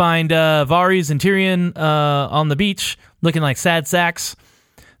 And they find Varys and Tyrion on the beach looking like sad sacks.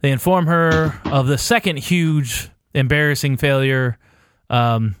 They inform her of the second huge embarrassing failure,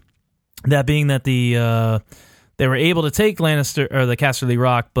 that being that they were able to take Lannister or the Casterly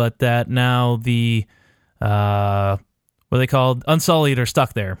Rock, but that now the what are they called? Unsullied are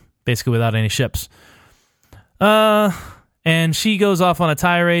stuck there, basically without any ships. And she goes off on a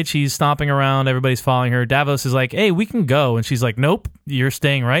tirade. She's stomping around. Everybody's following her. Davos is like, "Hey, we can go," and she's like, "Nope, you're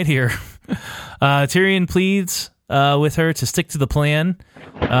staying right here." Tyrion pleads with her to stick to the plan.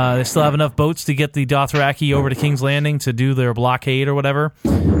 They still have enough boats to get the Dothraki over to King's Landing to do their blockade or whatever.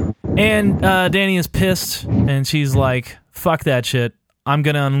 And Dany is pissed, and she's like, fuck that shit. I'm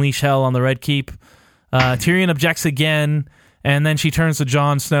going to unleash hell on the Red Keep. Tyrion objects again, and then she turns to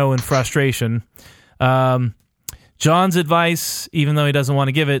Jon Snow in frustration. Jon's advice, even though he doesn't want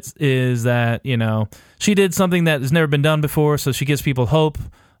to give it, is that, she did something that has never been done before, so she gives people hope.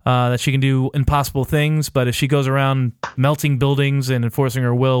 That she can do impossible things, but if she goes around melting buildings and enforcing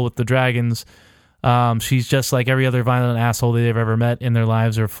her will with the dragons, she's just like every other violent asshole they've ever met in their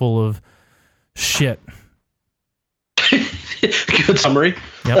lives are full of shit. Good summary.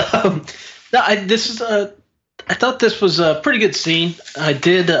 Yep. I thought this was a pretty good scene. I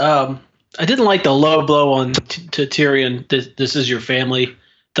didn't like the low blow on to Tyrion. This is your family.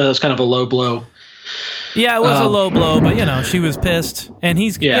 That was kind of a low blow. Yeah, it was a low blow, but she was pissed, and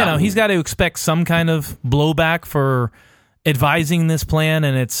he's he's got to expect some kind of blowback for advising this plan,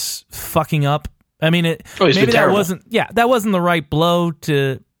 and it's fucking up. I mean, maybe that wasn't the right blow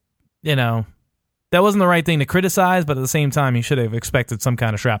to, that wasn't the right thing to criticize, but at the same time, he should have expected some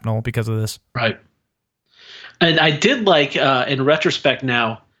kind of shrapnel because of this. Right. And I did like, in retrospect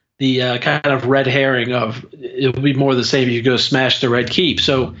now, the kind of red herring of it would be more the same if you go smash the Red Keep.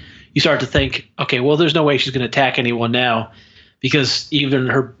 So you start to think, okay, well, there's no way she's going to attack anyone now because even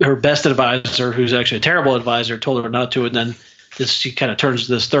her best advisor, who's actually a terrible advisor, told her not to. And then she kind of turns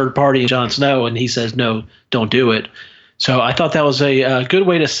to this third party, Jon Snow, and he says, no, don't do it. So I thought that was a good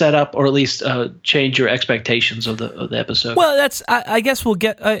way to set up or at least change your expectations of the episode. Well, I guess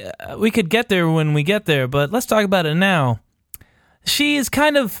we could get there when we get there, but let's talk about it now. She's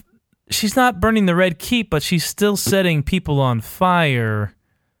not burning the Red Keep, but she's still setting people on fire.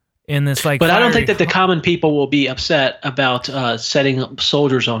 In this, but I don't think that the common people will be upset about setting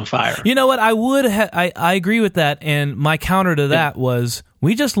soldiers on fire. You know what? I agree with that. And my counter to that was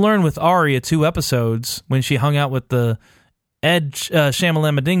we just learned with Arya 2 episodes when she hung out with the Ed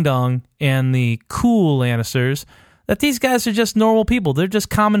Shamalama Ding Dong and the cool Lannisters that these guys are just normal people. They're just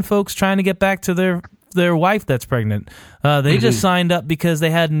common folks trying to get back to their wife that's pregnant. They just signed up because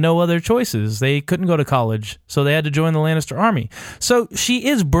they had no other choices. They couldn't go to college, so they had to join the Lannister army. So she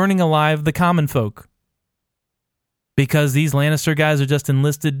is burning alive the common folk because these Lannister guys are just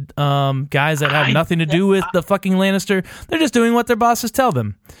enlisted guys that have nothing to do with the fucking Lannister. They're just doing what their bosses tell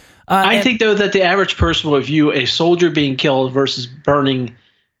them. I think, though, that the average person will view a soldier being killed versus burning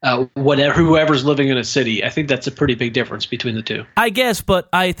whoever's living in a city. I think that's a pretty big difference between the two. I guess, but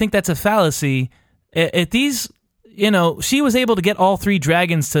I think that's a fallacy. At these, she was able to get all 3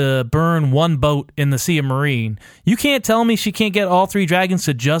 dragons to burn one boat in the Sea of Marine. You can't tell me she can't get all 3 dragons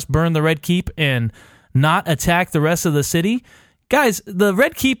to just burn the Red Keep and not attack the rest of the city. Guys, the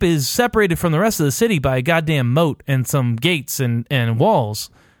Red Keep is separated from the rest of the city by a goddamn moat and some gates and walls.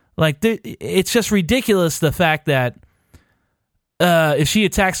 Like, it's just ridiculous the fact that if she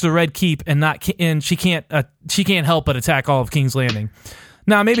attacks the Red Keep and she can't help but attack all of King's Landing.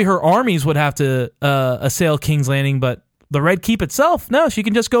 Now, maybe her armies would have to assail King's Landing, but the Red Keep itself, no, she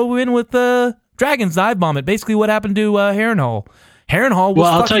can just go in with the dragons, dive bomb it. Basically what happened to Harrenhal. Harrenhal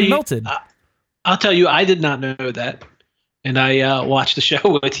was fucking melted. I'll tell you, I did not know that. And I watched the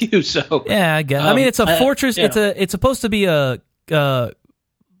show with you, so... Yeah, I guess. I mean, it's a fortress. Yeah. It's supposed to be a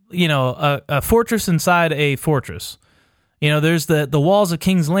a fortress inside a fortress. There's the walls of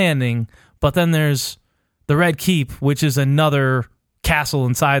King's Landing, but then there's the Red Keep, which is another castle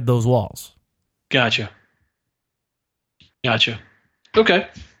inside those walls. Gotcha. Okay.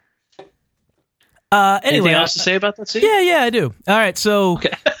 Anyway, anything else to say about that scene? Yeah, I do. All right, so,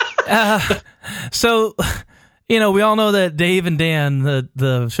 Okay. so we all know that Dave and Dan, the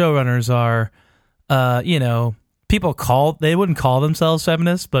showrunners, are, they wouldn't call themselves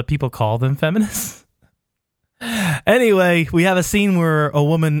feminists, but people call them feminists. Anyway, we have a scene where a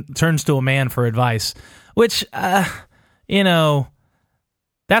woman turns to a man for advice, which, that's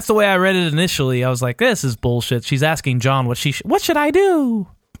the way I read it initially. I was like, this is bullshit. She's asking John what should I do?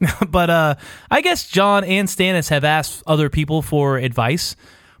 But I guess John and Stannis have asked other people for advice,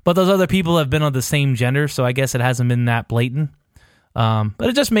 but those other people have been of the same gender, so I guess it hasn't been that blatant. But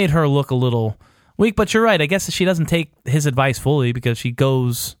it just made her look a little weak. But you're right. I guess she doesn't take his advice fully because she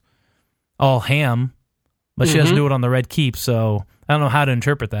goes all ham, but she doesn't do it on the Red Keep, so I don't know how to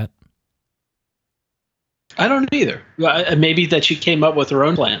interpret that. I don't either. Maybe that she came up with her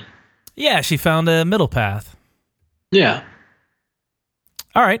own plan. Yeah, she found a middle path. Yeah.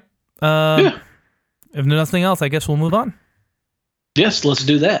 All right. If nothing else, I guess we'll move on. Yes, let's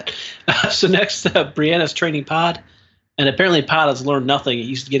do that. So next, Brienne's training Pod, and apparently Pod has learned nothing.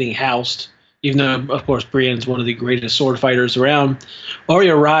 He's getting housed, even though, of course, Brienne's one of the greatest sword fighters around.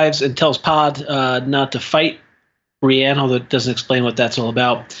 Arya arrives and tells Pod not to fight Brienne, although it doesn't explain what that's all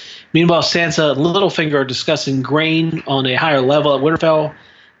about. Meanwhile, Sansa and Littlefinger are discussing grain on a higher level at Winterfell,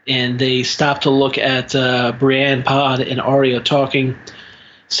 and they stop to look at Brienne, Pod, and Arya talking.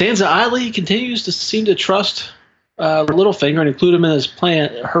 Sansa oddly continues to seem to trust Littlefinger and include him in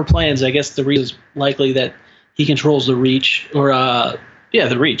her plans. I guess the reason is likely that he controls the Reach, or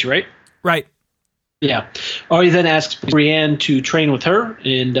the Reach, right? Right. Yeah. Arya then asks Brienne to train with her,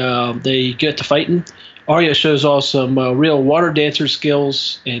 and they get to fighting. Arya shows off some real water dancer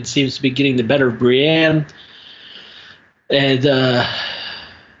skills and seems to be getting the better of Brienne. And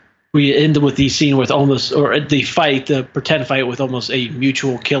we end with the scene with the pretend fight with almost a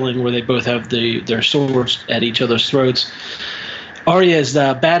mutual killing where they both have their swords at each other's throats. Arya is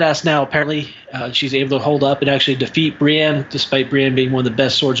the badass now, apparently. She's able to hold up and actually defeat Brienne, despite Brienne being one of the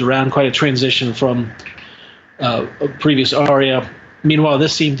best swords around. Quite a transition from previous Arya. Meanwhile,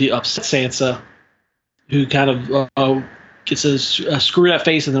 this seemed to upset Sansa, who kind of gets a screwed up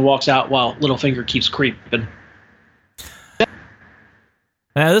face and then walks out while Littlefinger keeps creeping.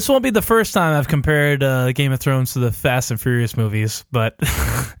 Now, this won't be the first time I've compared Game of Thrones to the Fast and Furious movies, but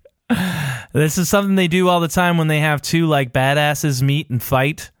this is something they do all the time when they have two badasses meet and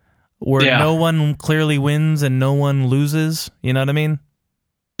fight, where no one clearly wins and no one loses. You know what I mean?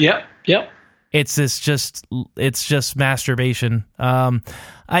 Yep. It's just masturbation.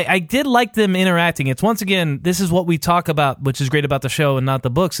 I did like them interacting. It's once again, this is what we talk about, which is great about the show and not the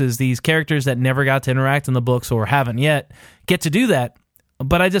books, is these characters that never got to interact in the books or haven't yet get to do that.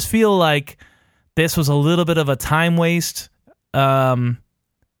 But I just feel like this was a little bit of a time waste.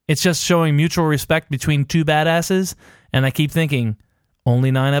 It's just showing mutual respect between two badasses, and I keep thinking, only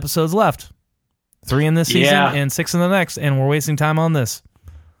 9 episodes left. 3 in this season and 6 in the next, and we're wasting time on this.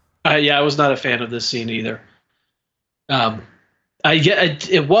 I was not a fan of this scene either.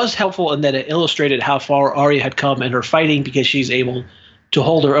 It was helpful in that it illustrated how far Arya had come in her fighting because she's able to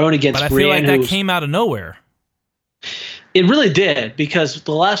hold her own against Brienne. But I feel like that came out of nowhere. It really did, because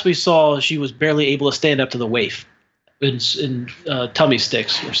the last we saw, she was barely able to stand up to the waif in tummy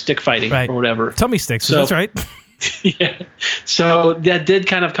sticks or stick fighting or whatever. Tummy sticks, so, that's right. Yeah. So that did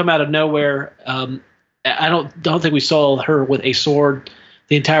kind of come out of nowhere. I don't think we saw her with a sword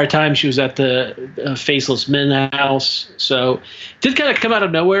the entire time she was at the Faceless Men house. So it did kind of come out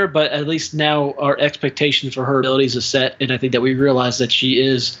of nowhere, but at least now our expectation for her abilities is set, and I think that we realize that she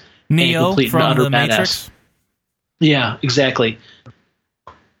is Neo a complete from the badass. Matrix. Yeah, exactly.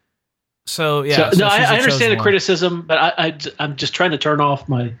 So I understand the criticism, but I'm just trying to turn off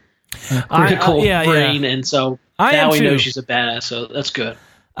my critical brain, and so now we know she's a badass. So that's good.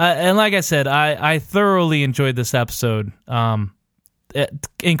 And like I said, I thoroughly enjoyed this episode.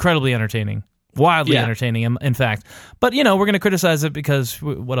 Incredibly entertaining, wildly entertaining, in fact. But we're going to criticize it because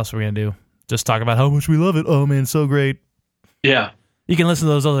what else are we going to do? Just talk about how much we love it. Oh man, so great. Yeah. You can listen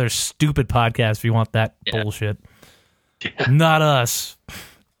to those other stupid podcasts if you want that bullshit. Yeah. Not us.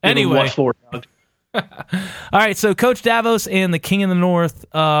 Anyway. All right, so Coach Davos and the King of the North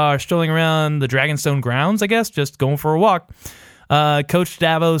are strolling around the Dragonstone grounds, I guess, just going for a walk. Coach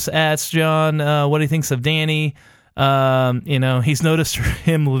Davos asks Jon what he thinks of Dany. He's noticed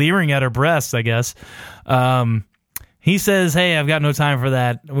him leering at her breasts, I guess. he says, hey, I've got no time for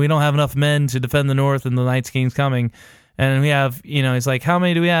that. We don't have enough men to defend the North, and the Night's King's coming. And we have, he's like, how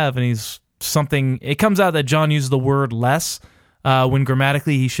many do we have? And it comes out that Jon uses the word less, when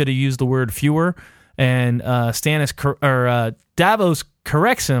grammatically he should have used the word fewer. And Davos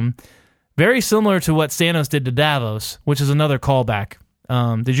corrects him, very similar to what Stannis did to Davos, which is another callback.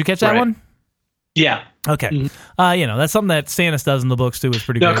 Did you catch that one? Yeah. Okay. Mm-hmm. That's something that Stannis does in the books too. Is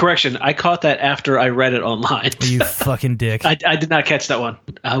pretty good. No, correction. I caught that after I read it online. You fucking dick. I did not catch that one.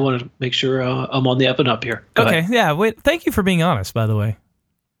 I want to make sure I'm on the up and up here. Go ahead. Yeah. Wait. Thank you for being honest, by the way.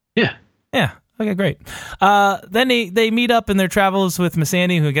 Yeah. Yeah. Okay, great. Then they meet up in their travels with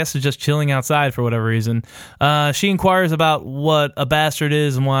Missandei, who I guess is just chilling outside for whatever reason. She inquires about what a bastard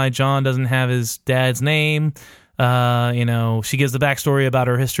is and why Jon doesn't have his dad's name. She gives the backstory about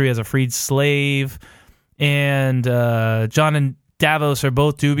her history as a freed slave. And Jon and Davos are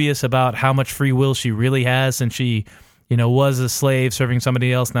both dubious about how much free will she really has, since she, was a slave serving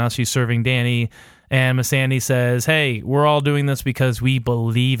somebody else. Now she's serving Dany. And Missandei says, hey, we're all doing this because we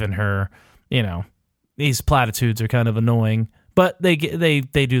believe in her. These platitudes are kind of annoying, but they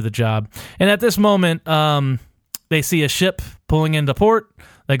do the job. And at this moment, they see a ship pulling into port.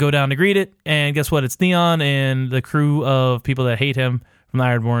 They go down to greet it, and guess what? It's Theon and the crew of people that hate him from the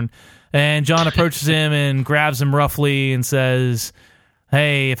Ironborn. And Jon approaches him and grabs him roughly and says,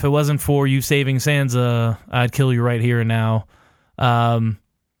 hey, if it wasn't for you saving Sansa, I'd kill you right here and now.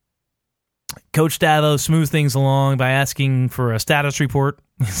 Coach Davos smooths things along by asking for a status report.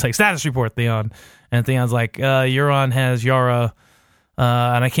 He's like, status report, Theon. And Theon's like, Euron has Yara,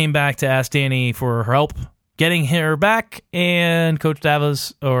 and I came back to ask Dany for her help getting her back, and Coach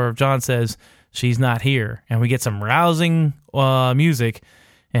Davos, or Jon, says, she's not here. And we get some rousing music,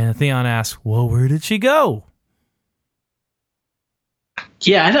 and Theon asks, well, where did she go?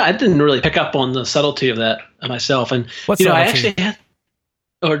 Yeah, I didn't really pick up on the subtlety of that myself. And, I actually had...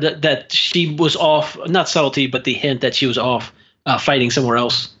 Or that she was off, not subtlety, but the hint that she was off fighting somewhere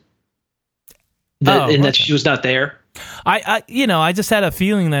else. That she was not there. I just had a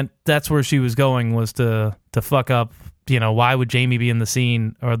feeling that that's where she was going, was to fuck up, why would Jaime be in the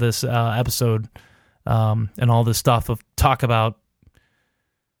scene or this episode, and all this stuff of talk about,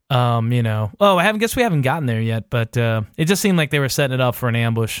 I guess we haven't gotten there yet, but it just seemed like they were setting it up for an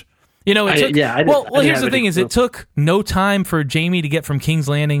ambush. Here's the thing: is it took no time for Jaime to get from King's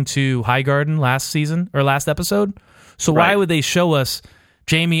Landing to Highgarden last episode. So why would they show us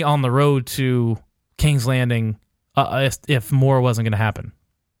Jaime on the road to King's Landing if more wasn't going to happen?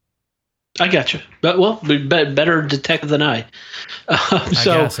 I got you, but better detective than I.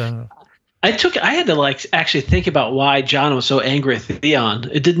 I had to actually think about why Jon was so angry at Theon.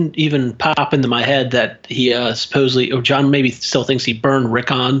 It didn't even pop into my head that he supposedly, or Jon maybe still thinks he burned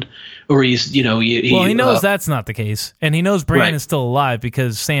Rickon, or he's, he knows that's not the case, and he knows Bran is still alive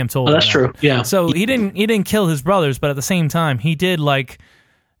because Sam told him. That's true. Yeah. So he didn't kill his brothers, but at the same time, he did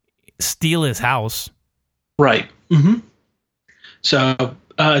steal his house. Right. Mm-hmm. So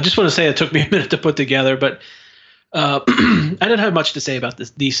I just want to say it took me a minute to put together, but I didn't have much to say about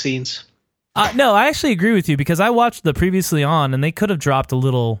these scenes. No, I actually agree with you, because I watched the previously on, and they could have dropped a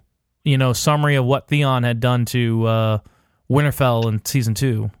little, summary of what Theon had done to Winterfell in season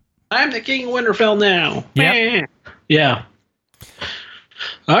 2. I'm the King of Winterfell now. Yep. Yeah.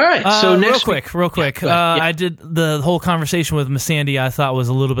 All right. So next real quick. I did the whole conversation with Missandei. I thought was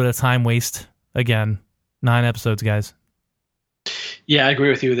a little bit of time waste. Again, 9 episodes, guys. Yeah, I agree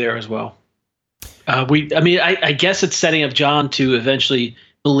with you there as well. I guess it's setting up Jon to eventually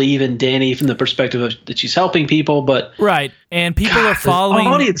believe in Dany from the perspective of that she's helping people, but right, and people are following. The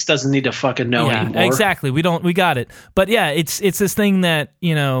audience doesn't need to fucking know anymore. Exactly. We got it. But yeah, it's this thing that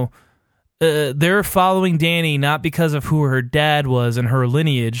they're following Dany not because of who her dad was and her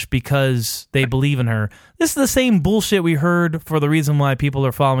lineage, because they believe in her. This is the same bullshit we heard for the reason why people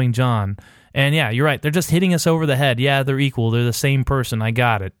are following Jon. And yeah, you're right. They're just hitting us over the head. Yeah, they're equal. They're the same person. I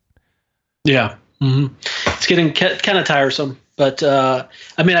got it. Yeah. Mm-hmm. It's getting kind of tiresome. But, I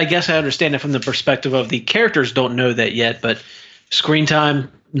guess I understand it from the perspective of the characters don't know that yet, but screen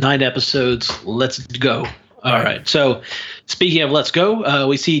time, 9 episodes, let's go. All right. So speaking of let's go,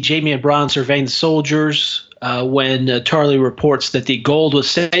 we see Jaime and Bronn surveying the soldiers when Tarly reports that the gold was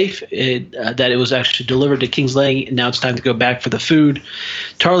safe, that it was actually delivered to King's Landing, and now it's time to go back for the food.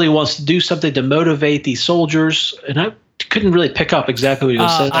 Tarly wants to do something to motivate the soldiers, and I couldn't really pick up exactly what he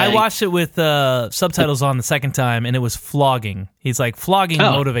was saying. I watched it with subtitles on the second time, and it was flogging. He's like, flogging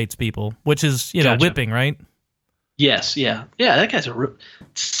motivates people, which is, gotcha. Whipping, right? Yes, yeah. Yeah, that guy's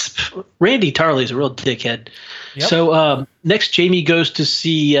Randy Tarley's a real dickhead. Yep. So next, Jaime goes to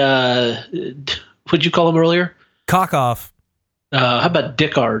see, what'd you call him earlier? Cock off. How about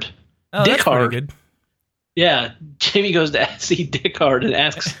Dickard? Oh, that's pretty good. Yeah, Jamie goes to see Dickard and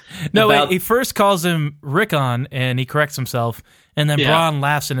asks. He first calls him Rickon, and he corrects himself, and then Bronn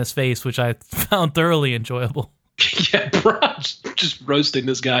laughs in his face, which I found thoroughly enjoyable. Yeah, Bronn's just roasting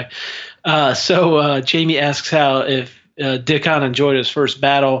this guy. So Jamie asks if Dickon enjoyed his first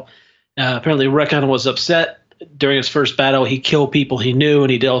battle. Apparently, Rickon was upset during his first battle. He killed people he knew, and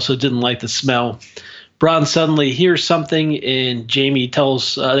he also didn't like the smell. Bronn suddenly hears something, and Jamie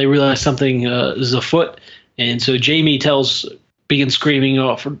tells they realize something is afoot. And so Jamie begins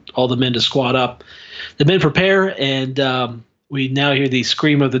screaming for all the men to squat up. The men prepare, and we now hear the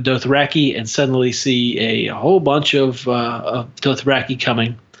scream of the Dothraki, and suddenly see a whole bunch of Dothraki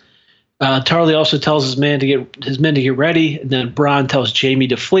coming. Tarly also tells his men to get ready, and then Bronn tells Jamie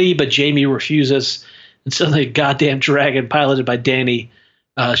to flee, but Jamie refuses. And suddenly, a goddamn dragon piloted by Dany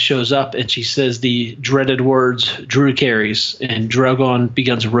shows up, and she says the dreaded words "Drew carries," and Drogon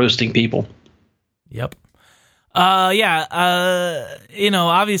begins roasting people. Yep. Obviously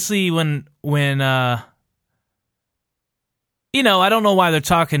when I don't know why they're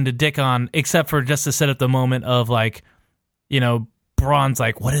talking to Dickon, except for just to set up the moment of Bronn's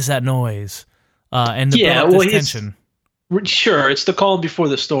like, what is that noise? And to build up this tension. Sure, it's the calm before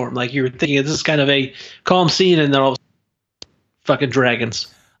the storm. Like you're thinking this is kind of a calm scene, and then all fucking dragons.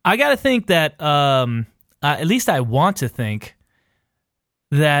 I gotta think that, at least I want to think,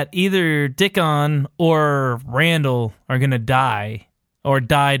 that either Dickon or Randall are going to die, or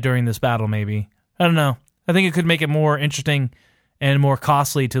die during this battle, maybe. I don't know. I think it could make it more interesting and more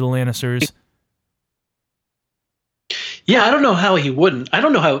costly to the Lannisters. Yeah, I don't know how he wouldn't. I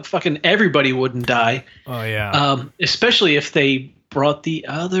don't know how fucking everybody wouldn't die. Oh, yeah. Especially if they brought the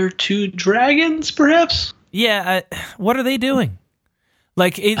other two dragons, perhaps? Yeah, what are they doing?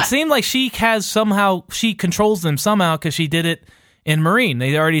 Like, it seemed like she controls them somehow because she did it in Marine.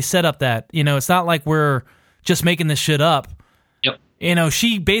 They already set up that. It's not like we're just making this shit up. Yep.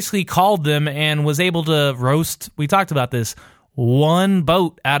 She basically called them and was able to roast, we talked about this, one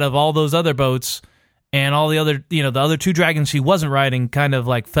boat out of all those other boats, and all the other, the other two dragons she wasn't riding kind of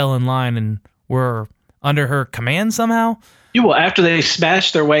like fell in line and were under her command somehow. Yeah, well, after they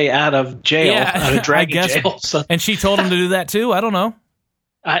smashed their way out of jail, out of dragon jail. So. And she told them to do that too? I don't know.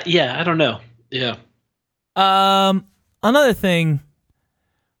 I don't know. Yeah. Another thing,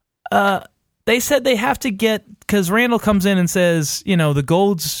 they said they have to get, because Randall comes in and says, the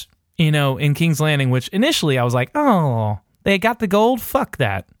gold's, in King's Landing, which initially I was like, oh, they got the gold? Fuck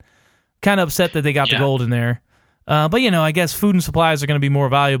that. Kind of upset that they got the gold in there. But, I guess food and supplies are going to be more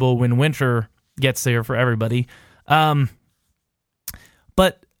valuable when winter gets there for everybody. But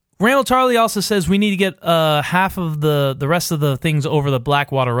Randall Tarly also says we need to get half of the rest of the things over the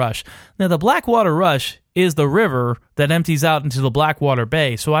Blackwater Rush. Now, the Blackwater Rush is the river that empties out into the Blackwater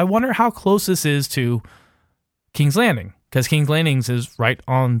Bay. So I wonder how close this is to King's Landing, because King's Landing is right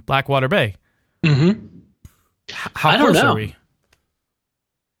on Blackwater Bay. Mm-hmm. How close are we?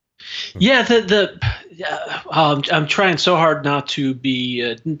 Yeah, I'm trying so hard not to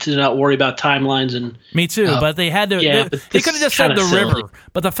be to not worry about timelines and. Me too, but they had to. Yeah, they could have just said the river,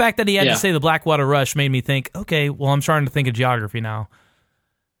 but the fact that he had to say the Blackwater Rush made me think. Okay, well, I'm starting to think of geography now.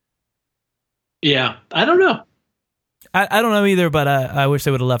 Yeah, I don't know. I don't know either, but I wish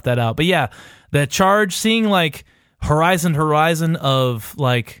they would have left that out. But yeah, the charge, seeing like horizon of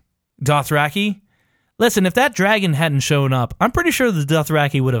like Dothraki. Listen, if that dragon hadn't shown up, I'm pretty sure the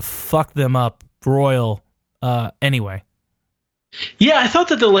Dothraki would have fucked them up royal anyway. Yeah, I thought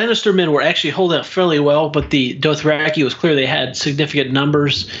that the Lannister men were actually holding up fairly well, but the Dothraki was clear they had significant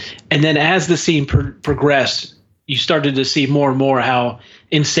numbers. And then as the scene progressed, you started to see more and more how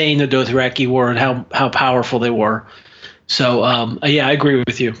insane the Dothraki were and how powerful they were. So, I agree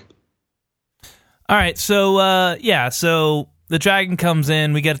with you. All right, so, so the dragon comes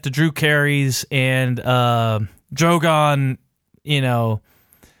in, we get to Drew carries, and Drogon,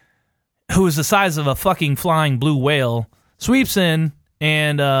 who is the size of a fucking flying blue whale, sweeps in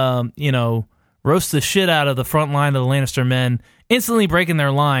and, roasts the shit out of the front line of the Lannister men, instantly breaking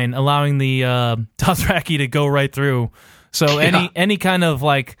their line, allowing the Dothraki to go right through. So any kind of,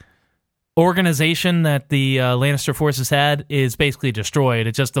 like, organization that the Lannister forces had is basically destroyed.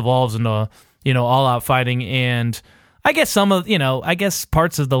 It just evolves into, all-out fighting, and I guess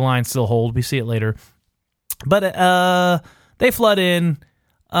parts of the line still hold. We see it later. But they flood in.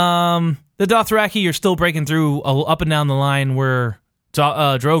 The Dothraki are still breaking through up and down the line where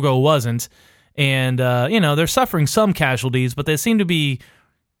Drogo wasn't. And, they're suffering some casualties, but they seem to be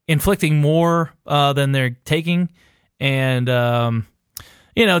inflicting more than they're taking. And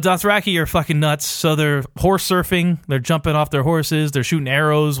Dothraki are fucking nuts. So they're horse surfing. They're jumping off their horses. They're shooting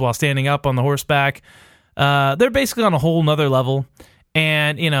arrows while standing up on the horseback. They're basically on a whole nother level.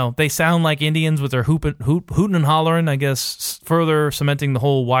 And, they sound like Indians with their hooting and hollering, I guess, further cementing the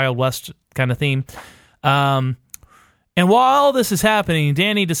whole Wild West kind of theme. And while all this is happening,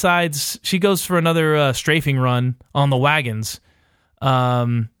 Dany decides she goes for another strafing run on the wagons.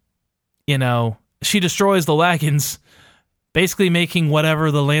 She destroys the wagons, basically making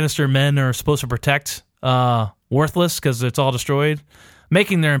whatever the Lannister men are supposed to protect worthless because it's all destroyed,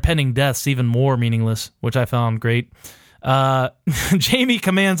 making their impending deaths even more meaningless, which I found great. Jaime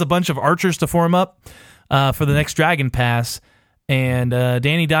commands a bunch of archers to form up for the next dragon pass, and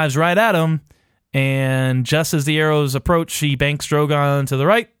Dany dives right at him, and just as the arrows approach, she banks Drogon to the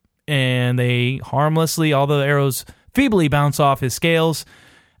right, and they harmlessly, all the arrows feebly bounce off his scales.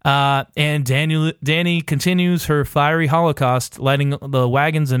 And Dany continues her fiery holocaust, lighting the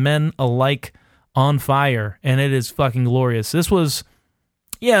wagons and men alike on fire, and it is fucking glorious. This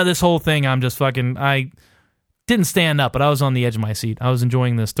whole thing, I didn't stand up, but I was on the edge of my seat. I was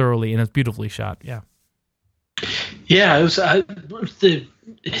enjoying this thoroughly, and it's beautifully shot. Yeah. Yeah, it was the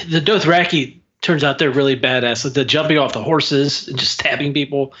Dothraki turns out they're really badass. The jumping off the horses and just stabbing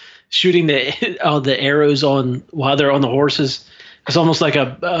people, shooting the arrows while they're on the horses. It's almost like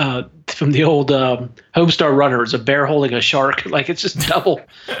from the old Homestar Runners, a bear holding a shark. Like it's just double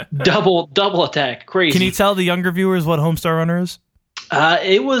attack. Crazy. Can you tell the younger viewers what Homestar Runner is?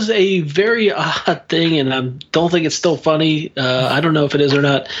 It was a very odd thing, and I don't think it's still funny. I don't know if it is or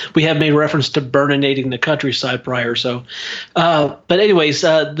not. We have made reference to burninating the countryside prior. So, but anyways,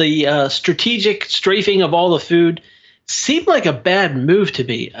 the strategic strafing of all the food seemed like a bad move to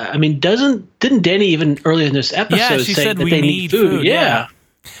me. I mean, didn't Dany even earlier in this episode she say said that we they need food? Yeah.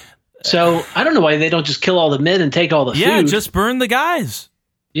 So I don't know why they don't just kill all the men and take all the food. Yeah, just burn the guys.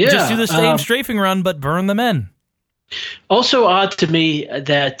 Yeah, just do the same strafing run, but burn the men. Also odd to me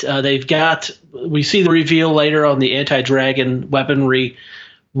that we see the reveal later on the anti-dragon weaponry.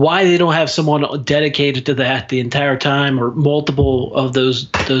 Why they don't have someone dedicated to that the entire time, or multiple of those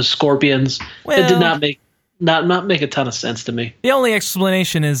scorpions? Well, it did not make a ton of sense to me. The only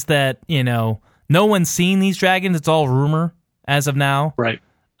explanation is that no one's seen these dragons. It's all rumor as of now. Right.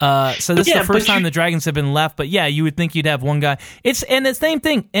 So this is the first time the dragons have been left. But yeah, you would think you'd have one guy. It's the same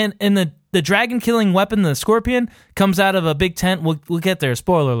thing. And the dragon killing weapon, the scorpion, comes out of a big tent. We'll get there.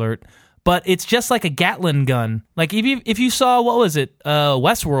 Spoiler alert. But it's just like a Gatling gun. Like if you saw, what was it,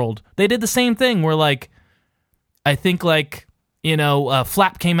 Westworld, they did the same thing where I think a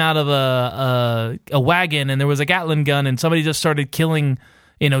flap came out of a wagon and there was a Gatling gun and somebody just started killing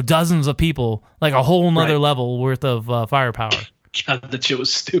dozens of people, like a whole nother level worth of firepower. God, that shit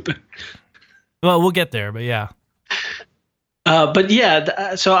was stupid. Well, we'll get there, but yeah. But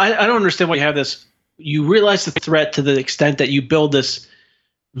yeah, so I don't understand why you have this. You realize the threat to the extent that you build this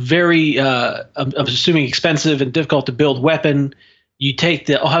very, I'm assuming, expensive and difficult to build weapon. You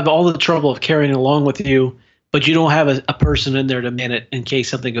have all the trouble of carrying it along with you, but you don't have a person in there to man it in case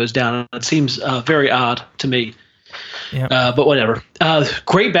something goes down. It seems very odd to me. Yep. But whatever.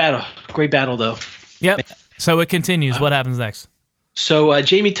 Great battle though. Yep. So it continues. What happens next? So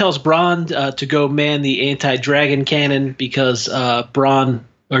Jaime tells Bronn to go man the anti-dragon cannon because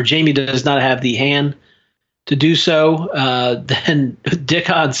Jaime does not have the hand to do so. Then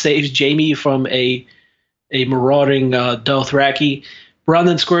Dickon saves Jaime from a marauding Dothraki. Bronn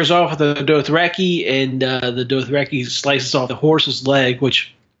then squares off with the Dothraki, and the Dothraki slices off the horse's leg.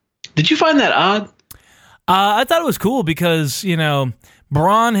 Which, did you find that odd? I thought it was cool because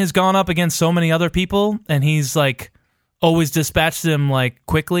Bronn has gone up against so many other people, and he's always dispatched them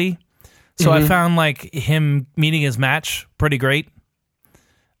quickly. So I found him meeting his match pretty great.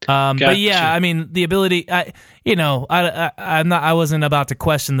 Gotcha. But yeah, I mean the ability. I wasn't about to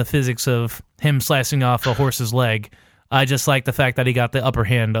question the physics of him slicing off a horse's leg. I just like the fact that he got the upper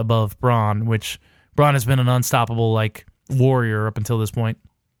hand above Bronn, which Bronn has been an unstoppable warrior up until this point.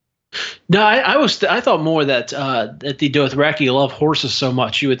 No, I thought more that the Dothraki love horses so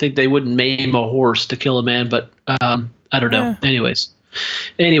much you would think they wouldn't maim a horse to kill a man, but I don't know. Yeah.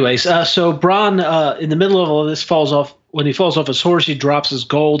 Anyways, so Bronn in the middle of all this falls off. When he falls off his horse, he drops his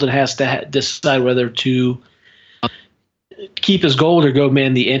gold and has to decide whether to keep his gold or go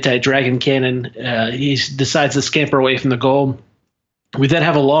man the anti-dragon cannon. He decides to scamper away from the gold. We then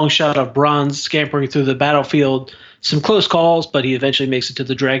have a long shot of Bronn scampering through the battlefield. Some close calls, but he eventually makes it to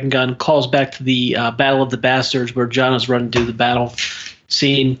the dragon gun, calls back to the Battle of the Bastards where Jon is running through the battle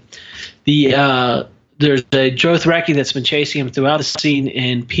scene. The there's a Dothraki that's been chasing him throughout the scene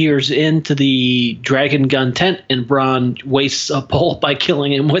and peers into the dragon gun tent, and Bronn wastes a bolt by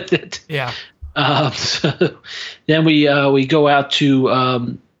killing him with it. Yeah. So then we go out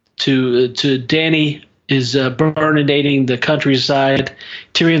to Dany is burninating the countryside.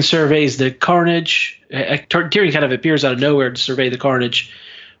 Tyrion surveys the carnage. Tyrion kind of appears out of nowhere to survey the carnage,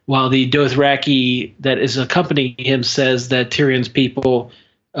 while the Dothraki that is accompanying him says that Tyrion's people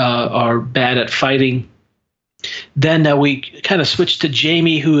are bad at fighting. Then we kind of switch to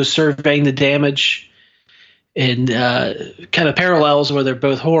Jaime, who is surveying the damage, and kind of parallels where they're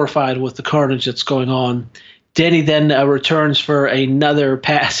both horrified with the carnage that's going on. Dany then returns for another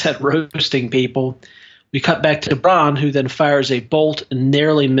pass at roasting people. We cut back to Bronn, who then fires a bolt and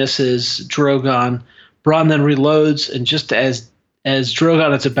narrowly misses Drogon. Bronn then reloads, and just as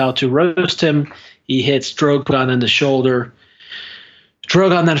Drogon is about to roast him, he hits Drogon in the shoulder.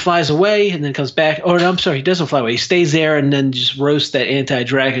 Drogon then flies away and then comes back. Oh, no, I'm sorry, he doesn't fly away. He stays there and then just roasts that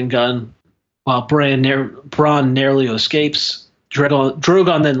anti-dragon gun while Bronn narrowly escapes.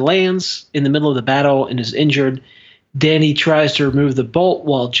 Drogon then lands in the middle of the battle and is injured. Dany tries to remove the bolt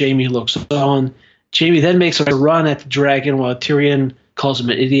while Jaime looks on. Jaime then makes a run at the dragon while Tyrion calls him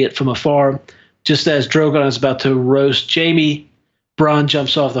an idiot from afar. Just as Drogon is about to roast Jaime, Bronn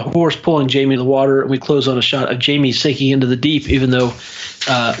jumps off the horse, pulling Jaime to the water, and we close on a shot of Jaime sinking into the deep, even though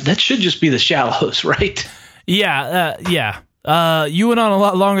that should just be the shallows, right? Yeah, you went on a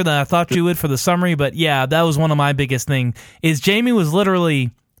lot longer than I thought you would for the summary, but yeah, that was one of my biggest things, is Jaime was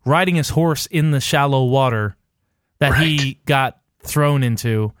literally riding his horse in the shallow water that he got thrown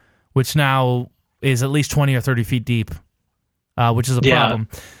into, which now is at least 20 or 30 feet deep, which is a problem.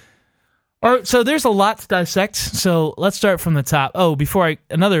 All right, so there's a lot to dissect, so let's start from the top. Oh,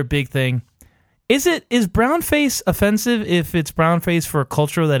 another big thing. Is brownface offensive if it's brownface for a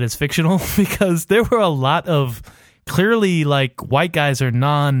culture that is fictional? Because there were a lot of clearly like white guys or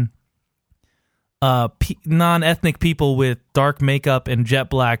non-ethnic people with dark makeup and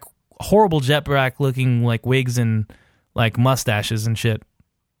horrible jet black looking like wigs and like mustaches and shit.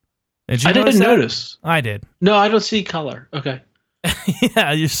 I didn't notice. I did. No, I don't see color. Okay.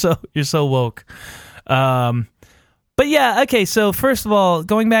 Yeah, you're so woke. But yeah, okay, so first of all,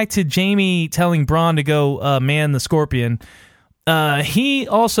 going back to Jaime telling Bronn to go man the Scorpion, he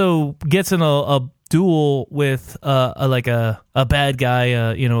also gets in a duel with a bad guy,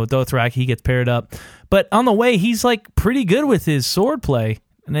 Dothraki. He gets paired up. But on the way, he's like pretty good with his sword play.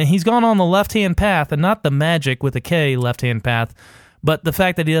 And then he's gone on the left-hand path, and not the magic with a K left-hand path, but the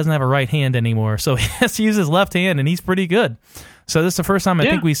fact that he doesn't have a right hand anymore. So he has to use his left hand, and he's pretty good. So this is the first time I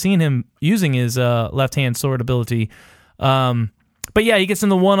think we've seen him using his left-hand sword ability. But yeah, he gets in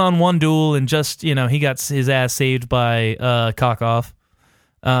the one-on-one duel, and just, he got his ass saved by Cockoff.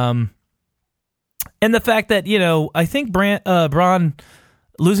 And the fact that, I think Bronn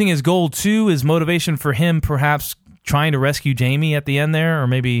losing his gold too is motivation for him perhaps trying to rescue Jaime at the end there, or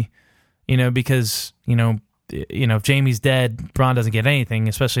maybe, because, if Jaime's dead, Bronn doesn't get anything,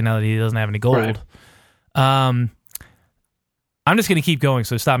 especially now that he doesn't have any gold. Right. I'm just going to keep going,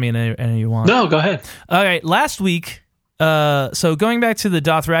 so stop me any you want. No, go ahead. All right, last week, so going back to the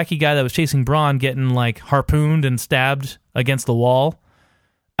Dothraki guy that was chasing Bronn getting, like, harpooned and stabbed against the wall.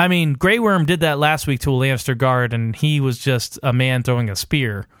 I mean, Grey Worm did that last week to a Lannister guard, and he was just a man throwing a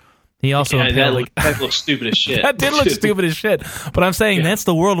spear. He also that looked stupid as shit. That did look stupid as shit. But I'm saying that's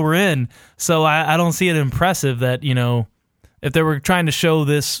the world we're in, so I don't see it impressive that, if they were trying to show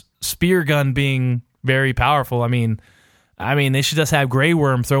this spear gun being very powerful, I mean, they should just have Grey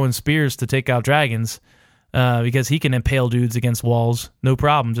Worm throwing spears to take out dragons, because he can impale dudes against walls, no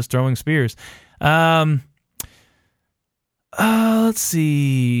problem, just throwing spears. Let's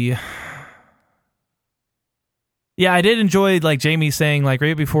see. Yeah, I did enjoy, like, Jaime saying, like,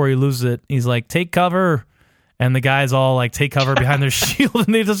 right before he loses it, he's like, take cover, and the guys all, like, take cover behind their shield,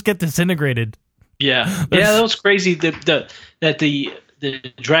 and they just get disintegrated. Yeah, that was crazy. That the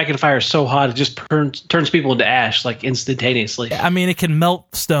dragon fire is so hot it just turns people into ash like instantaneously. I mean, it can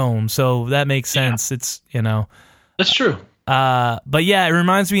melt stone, so that makes sense. Yeah. It's that's true. But yeah, it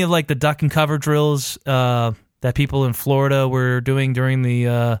reminds me of like the duck and cover drills that people in Florida were doing during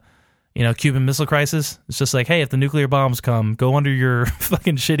the Cuban Missile Crisis. It's just like, hey, if the nuclear bombs come, go under your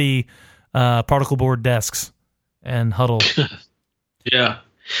fucking shitty particle board desks and huddle. Yeah.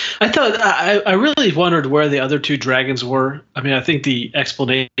 I thought I really wondered where the other two dragons were. I mean, I think the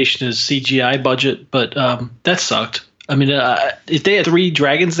explanation is CGI budget, but that sucked. I mean, if they had 3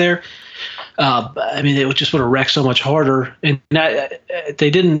 dragons there, I mean, it just would have wrecked so much harder. And they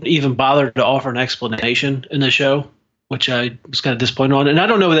didn't even bother to offer an explanation in the show which I was kind of disappointed on. And I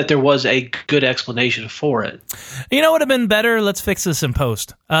don't know that there was a good explanation for it. You know what would have been better? Let's fix this in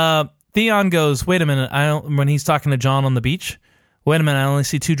post. Theon goes, wait a minute, when he's talking to Jon on the beach, wait a minute, I only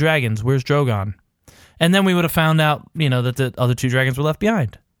see 2 dragons. Where's Drogon? And then we would have found out, that the other 2 dragons were left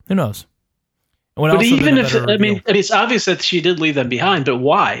behind. Who knows? But even if, it's obvious that she did leave them behind, but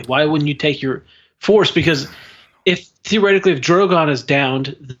why? Why wouldn't you take your force? Because theoretically, if Drogon is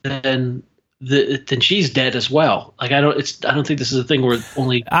downed, then she's dead as well. Like I don't think this is a thing where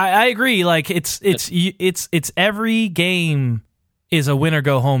only. I agree. Like it's every game is a win or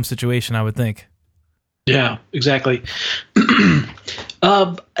go home situation, I would think. Yeah, exactly. The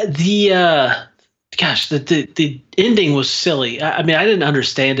ending was silly. I mean, I didn't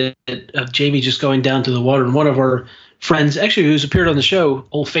understand it of Jaime just going down to the water. And one of our friends, actually, who's appeared on the show,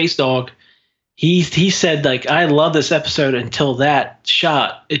 Old Face Dog, he said, like, I love this episode until that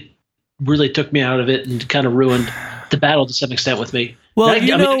shot. It really took me out of it and kind of ruined the battle to some extent with me.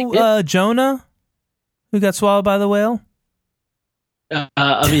 Well, Jonah, who got swallowed by the whale?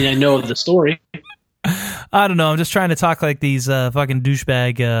 I know of the story. I don't know. I'm just trying to talk like these fucking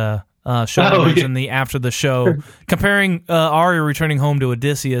douchebag showrunners in the after the show, comparing Arya returning home to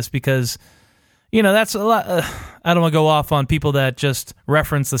Odysseus because, that's a lot. I don't want to go off on people that just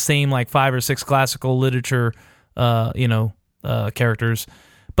reference the same like 5 or 6 classical literature, characters.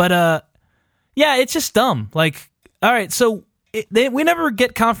 But yeah, it's just dumb. Like, all right, so we never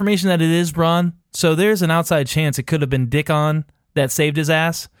get confirmation that it is Bronn, so there's an outside chance it could have been Dickon that saved his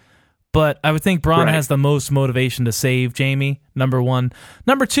ass. But I would think Bronn has the most motivation to save Jaime, number 1.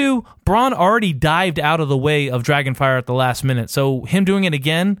 Number 2, Bronn already dived out of the way of Dragonfire at the last minute, so him doing it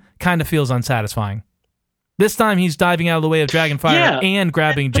again kind of feels unsatisfying. This time he's diving out of the way of Dragonfire and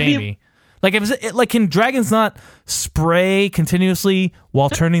grabbing Jaime. Can dragons not spray continuously while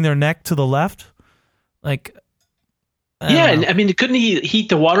turning their neck to the left? Like... and I mean, couldn't he heat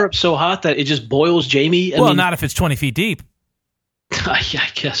the water up so hot that it just boils Jaime? Not if it's 20 feet deep. I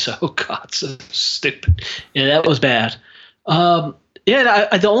guess so. Oh, God, so stupid. Yeah, that was bad. My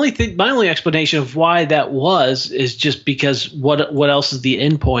only explanation of why that is just because what else is the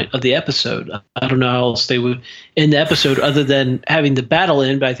end point of the episode? I don't know how else they would end the episode other than having the battle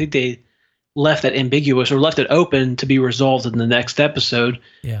end, but I think they left that ambiguous or left it open to be resolved in the next episode.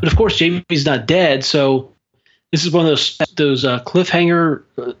 Yeah. But of course, Jaime's not dead, so this is one of those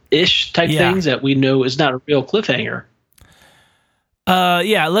cliffhanger-ish type things that we know is not a real cliffhanger.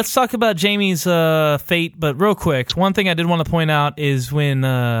 Let's talk about Jaime's fate, but real quick, one thing I did want to point out is when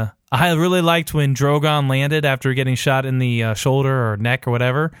I really liked when Drogon landed after getting shot in the shoulder or neck or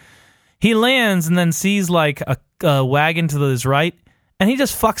whatever. He lands and then sees like a wagon to his right, and he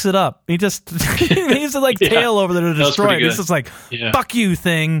just fucks it up. He just he's like tail over there to destroy it. He's just like, fuck you,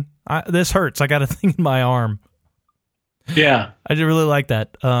 thing. This hurts. I got a thing in my arm. Yeah, I did really like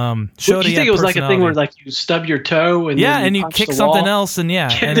that. Do you think it was like a thing where like you stub your toe and and you kick something else and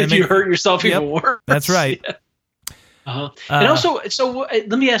and then you hurt yourself even worse? That's right. Yeah. And also, so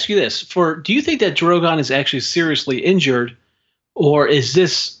let me ask you this: do you think that Drogon is actually seriously injured, or is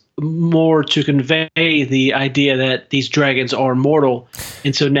this more to convey the idea that these dragons are mortal,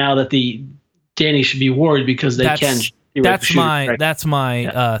 and so now that Dany should be worried because they can? That's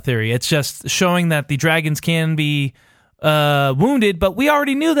my theory. It's just showing that the dragons can be wounded, but we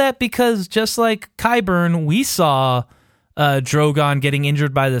already knew that because just like Qyburn, we saw Drogon getting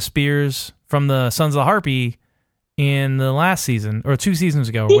injured by the spears from the Sons of the Harpy in the last season or 2 seasons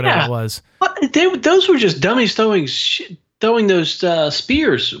ago or whatever it was. But those were just dummies throwing those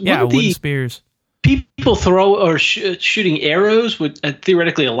spears. Wooden spears. People throw or shooting arrows with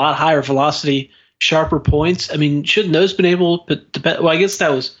theoretically a lot higher velocity, sharper points. I mean, shouldn't those been able to? Well, I guess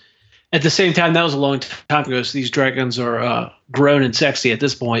that was. At the same time, that was a long time ago, so these dragons are grown and sexy at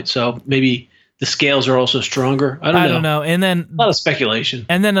this point, so maybe the scales are also stronger. I don't know. And then a lot of speculation.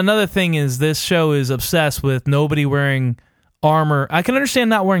 And then another thing is this show is obsessed with nobody wearing armor. I can understand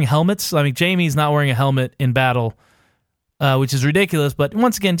not wearing helmets. I mean, Jaime's not wearing a helmet in battle, which is ridiculous, but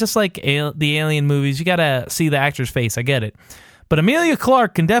once again, just like the Alien movies, you got to see the actor's face. I get it. But Emilia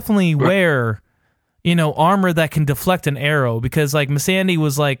Clarke can definitely wear... armor that can deflect an arrow because like Missandei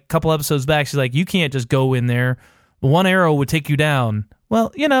was like a couple episodes back, she's like, you can't just go in there. One arrow would take you down.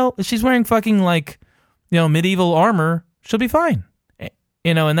 Well, if she's wearing fucking like, medieval armor, she'll be fine.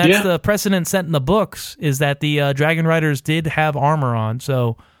 And that's the precedent set in the books is that the dragon riders did have armor on.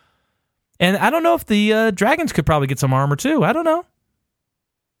 So, and I don't know if the dragons could probably get some armor too. I don't know.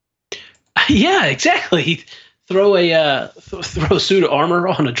 Yeah, exactly. Throw a suit of armor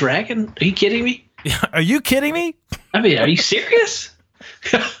on a dragon? Are you kidding me? Are you kidding me? I mean, are you serious?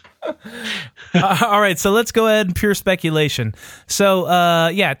 All right, so let's go ahead and pure speculation. So,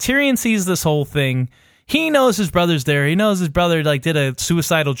 Tyrion sees this whole thing. He knows his brother's there. He knows his brother did a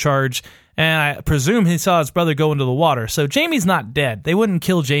suicidal charge, and I presume he saw his brother go into the water. So Jaime's not dead. They wouldn't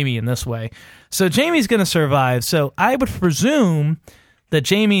kill Jaime in this way. So Jaime's going to survive. So I would presume that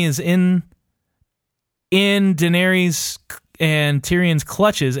Jaime is in Daenerys and Tyrion's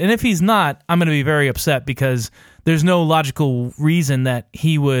clutches. And if he's not, I'm going to be very upset because there's no logical reason that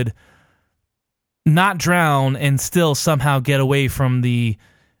he would not drown and still somehow get away from the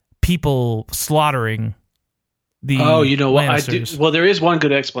people slaughtering the you know what? Lannisters. Well, there is one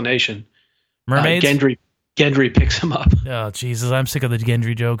good explanation. Mermaids? Gendry picks him up. Oh, Jesus. I'm sick of the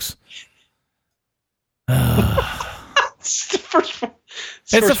Gendry jokes. It's the first one.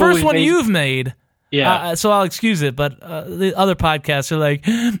 It's the first one you've made. Yeah. So I'll excuse it, but the other podcasts are like,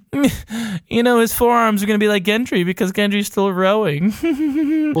 his forearms are going to be like Gendry because Gendry's still rowing.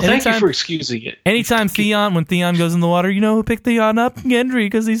 Well, thank you for excusing it. Anytime when Theon goes in the water, you know who picked Theon up? Gendry,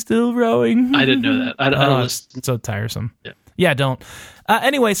 because he's still rowing. I didn't know that. I don't listen. It's so tiresome. Yeah, don't.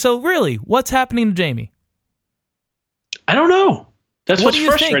 Anyway, so really, what's happening to Jaime? I don't know. That's what's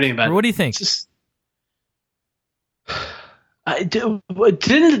frustrating about it. What do you think?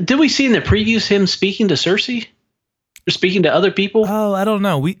 Did we see in the previews him speaking to Cersei? Or speaking to other people? Oh, I don't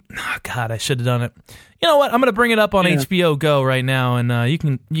know. God, I should have done it. You know what? I'm going to bring it up on HBO Go right now, and you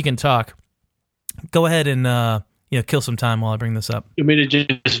can talk. Go ahead and kill some time while I bring this up. You mean to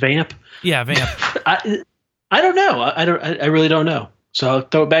just vamp? Yeah, vamp. I don't know. I really don't know. So I'll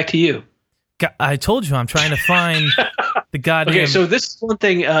throw it back to you. I told you I'm trying to find the goddamn. Okay, so this is one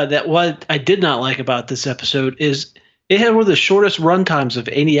thing that what I did not like about this episode is it had one of the shortest run times of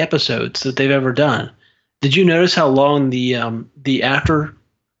any episodes that they've ever done. Did you notice how long the after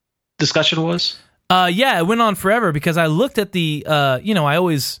discussion was? Yeah, it went on forever because I looked at the I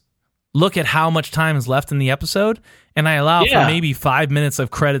always look at how much time is left in the episode, and I allow for maybe 5 minutes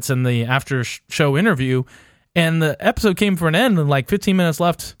of credits in the after show interview, and the episode came for an end and like 15 minutes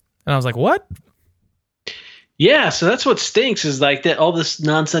left, and I was like, what? Yeah, so that's what stinks is like that all this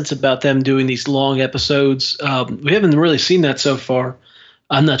nonsense about them doing these long episodes. We haven't really seen that so far.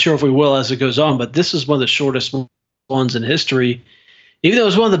 I'm not sure if we will as it goes on, but this is one of the shortest ones in history. Even though it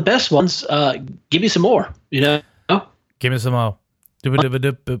was one of the best ones, give me some more, Give me some more.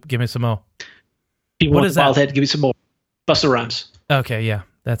 Give me some more. People what is that? Wildhead, give me some more. Busta Rhymes. Okay, yeah,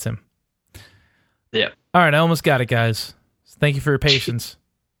 that's him. Yeah. All right, I almost got it, guys. Thank you for your patience.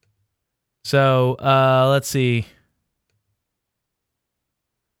 So, let's see.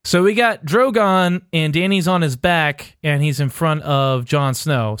 So we got Drogon, and Dany's on his back, and he's in front of Jon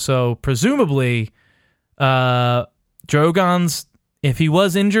Snow. So presumably, Drogon's, if he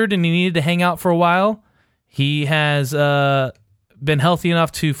was injured and he needed to hang out for a while, he has been healthy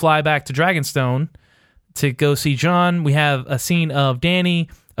enough to fly back to Dragonstone to go see Jon. We have a scene of Dany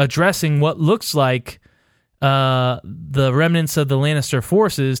addressing what looks like the remnants of the Lannister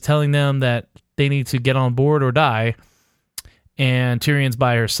forces, telling them that they need to get on board or die. And Tyrion's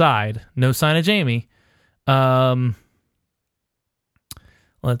by her side. No sign of Jaime.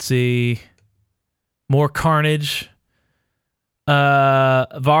 Let's see. More carnage.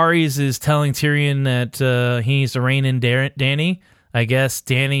 Varys is telling Tyrion that he needs to rein in Dany. I guess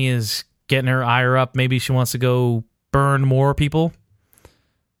Dany is getting her ire up. Maybe she wants to go burn more people.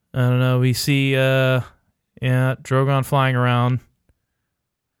 I don't know. We see Drogon flying around.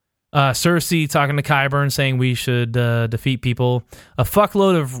 Cersei talking to Qyburn saying we should defeat people. A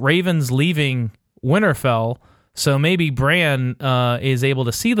fuckload of ravens leaving Winterfell, so maybe Bran is able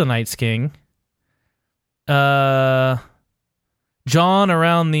to see the Night's King. Jon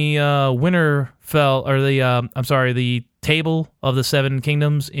around the Winterfell, or the table of the Seven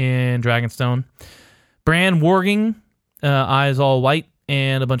Kingdoms in Dragonstone. Bran warging, eyes all white,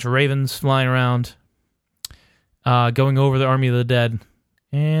 and a bunch of ravens flying around, going over the army of the dead.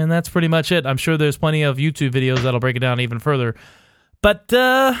 And that's pretty much it. I'm sure there's plenty of YouTube videos that'll break it down even further. But,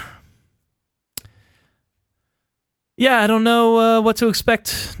 yeah, I don't know what to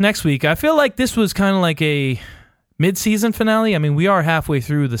expect next week. I feel like this was kind of like a mid-season finale. I mean, we are halfway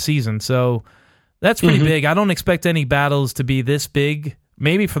through the season, so that's pretty big. I don't expect any battles to be this big,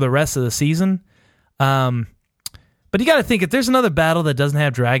 maybe for the rest of the season. But you got to think, if there's another battle that doesn't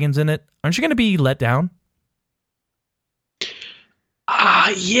have dragons in it, aren't you going to be let down?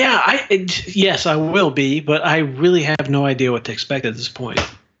 Yes, I will be, but I really have no idea what to expect at this point.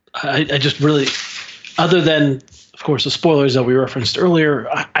 I just really, other than, of course, the spoilers that we referenced earlier,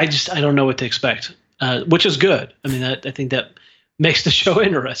 I don't know what to expect, which is good. I mean, I think that makes the show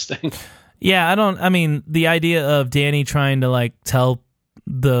interesting. Yeah, the idea of Dany trying to, like, tell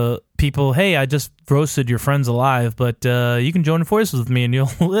the people, hey, I just roasted your friends alive, but you can join forces with me and you'll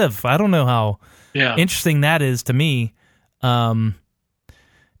live. I don't know how interesting that is to me. And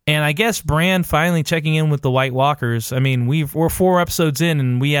I guess Bran finally checking in with the White Walkers. I mean, we're 4 episodes in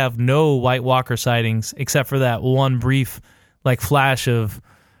and we have no White Walker sightings except for that one brief flash of,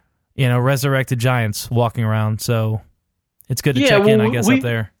 resurrected giants walking around. So it's good to check in, I guess, up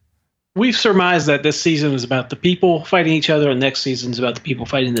there. We've surmised that this season is about the people fighting each other, and next season is about the people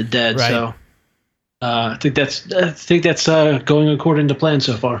fighting the dead. Right. So I think that's going according to plan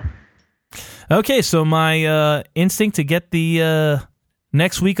so far. Okay, so my instinct to get the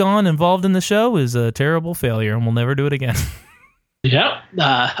next week on involved in the show is a terrible failure, and we'll never do it again. Yeah.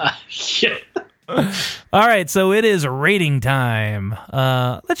 All right, so it is rating time.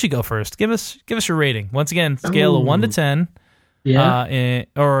 Let you go first. Give us your rating. Once again, scale of 1 to 10. Yeah.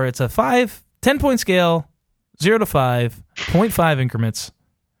 Or it's a 10-point scale, 0 to 5, 0.5 increments.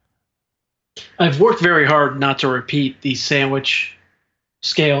 I've worked very hard not to repeat the sandwich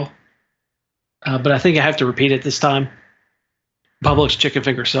scale, but I think I have to repeat it this time. Publix chicken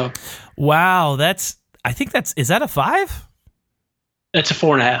finger sub. Wow, is that a 5? That's a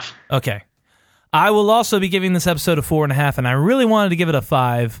 4.5. Okay. I will also be giving this episode a 4.5, and I really wanted to give it a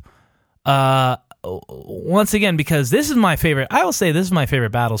 5. Once again, because this is my favorite. I will say this is my favorite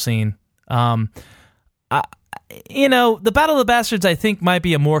battle scene. The Battle of the Bastards, I think, might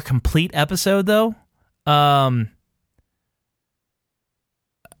be a more complete episode, though.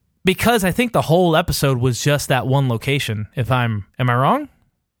 Because I think the whole episode was just that one location. Am I wrong?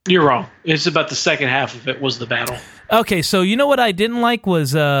 You're wrong. It's about the second half of it was the battle. Okay, so you know what I didn't like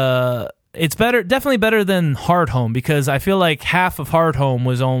was it's definitely better than Hardhome, because I feel like half of Hardhome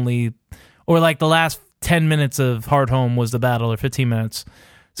was only, or the last 10 minutes of Hardhome was the battle, or 15 minutes.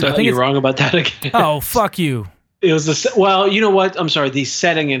 So I think you're wrong about that again. Oh, fuck you. It was well, you know what? I'm sorry. The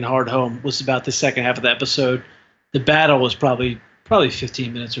setting in Hardhome was about the second half of the episode. The battle was probably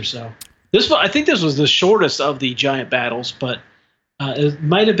 15 minutes or so. I think this was the shortest of the giant battles, but it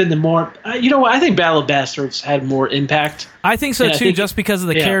might have been the more. You know what? I think Battle of Bastards had more impact. I think so too, just because of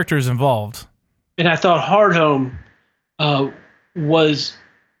the characters involved. And I thought Hardhome was.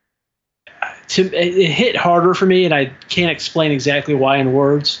 It hit harder for me, and I can't explain exactly why in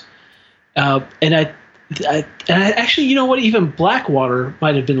words. And I actually, you know what? Even Blackwater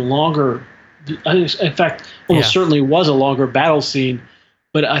might have been longer. In fact, almost certainly was a longer battle scene,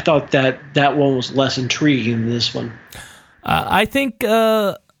 but I thought that one was less intriguing than this one. I think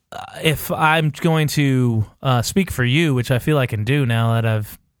if I'm going to speak for you, which I feel I can do now that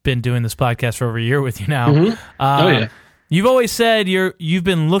I've been doing this podcast for over a year with you now. Mm-hmm. You've always said you've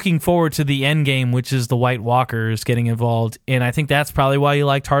been looking forward to the end game, which is the White Walkers getting involved, and I think that's probably why you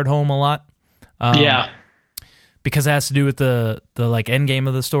liked Hardhome a lot. Because it has to do with the end game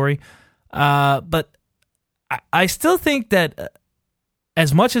of the story. But I still think that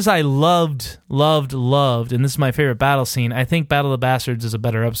as much as I loved, and this is my favorite battle scene, I think Battle of the Bastards is a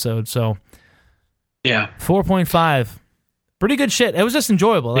better episode. So, 4.5, pretty good shit. It was just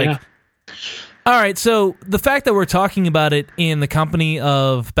enjoyable. All right, so the fact that we're talking about it in the company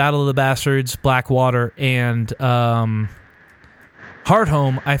of Battle of the Bastards, Blackwater, and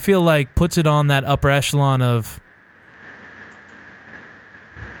Hardhome, I feel like puts it on that upper echelon of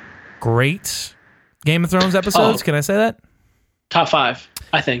great Game of Thrones episodes. Can I say that? Top 5,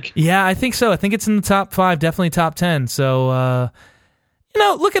 I think. Yeah, I think so. I think it's in the top 5, definitely top 10. So,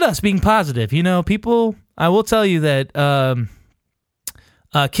 look at us being positive. People, I will tell you that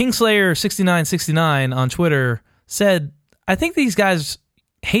Kingslayer6969 on Twitter said, I think these guys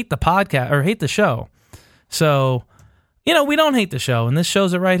hate the podcast or hate the show. So, we don't hate the show, and this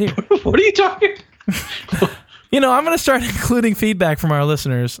shows it right here. What are you talking? I'm going to start including feedback from our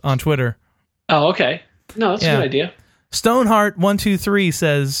listeners on Twitter. Oh, okay. No, that's a good idea. Stoneheart123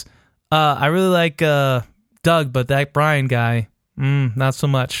 says, I really like Doug, but that Brian guy, not so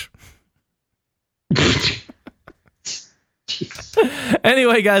much.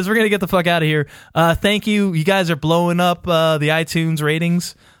 Anyway, guys, we're going to get the fuck out of here. Thank you. You guys are blowing up the iTunes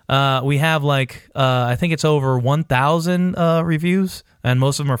ratings. We have I think it's over 1,000 reviews, and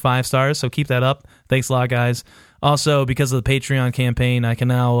most of them are 5 stars, so keep that up. Thanks a lot, guys. Also, because of the Patreon campaign, I can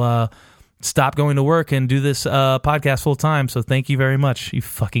now stop going to work and do this podcast full time, so thank you very much, you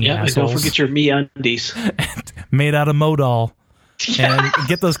fucking assholes. Don't forget your MeUndies. Made out of Modal. And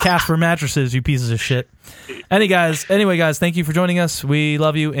get those Casper mattresses, you pieces of shit. Anyway, guys, thank you for joining us. We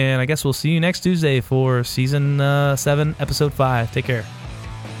love you, and I guess we'll see you next Tuesday for Season 7, Episode 5. Take care.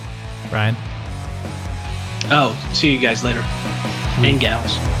 Ryan? Oh, see you guys later. And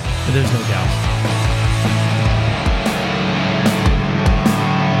gals. There's no gals.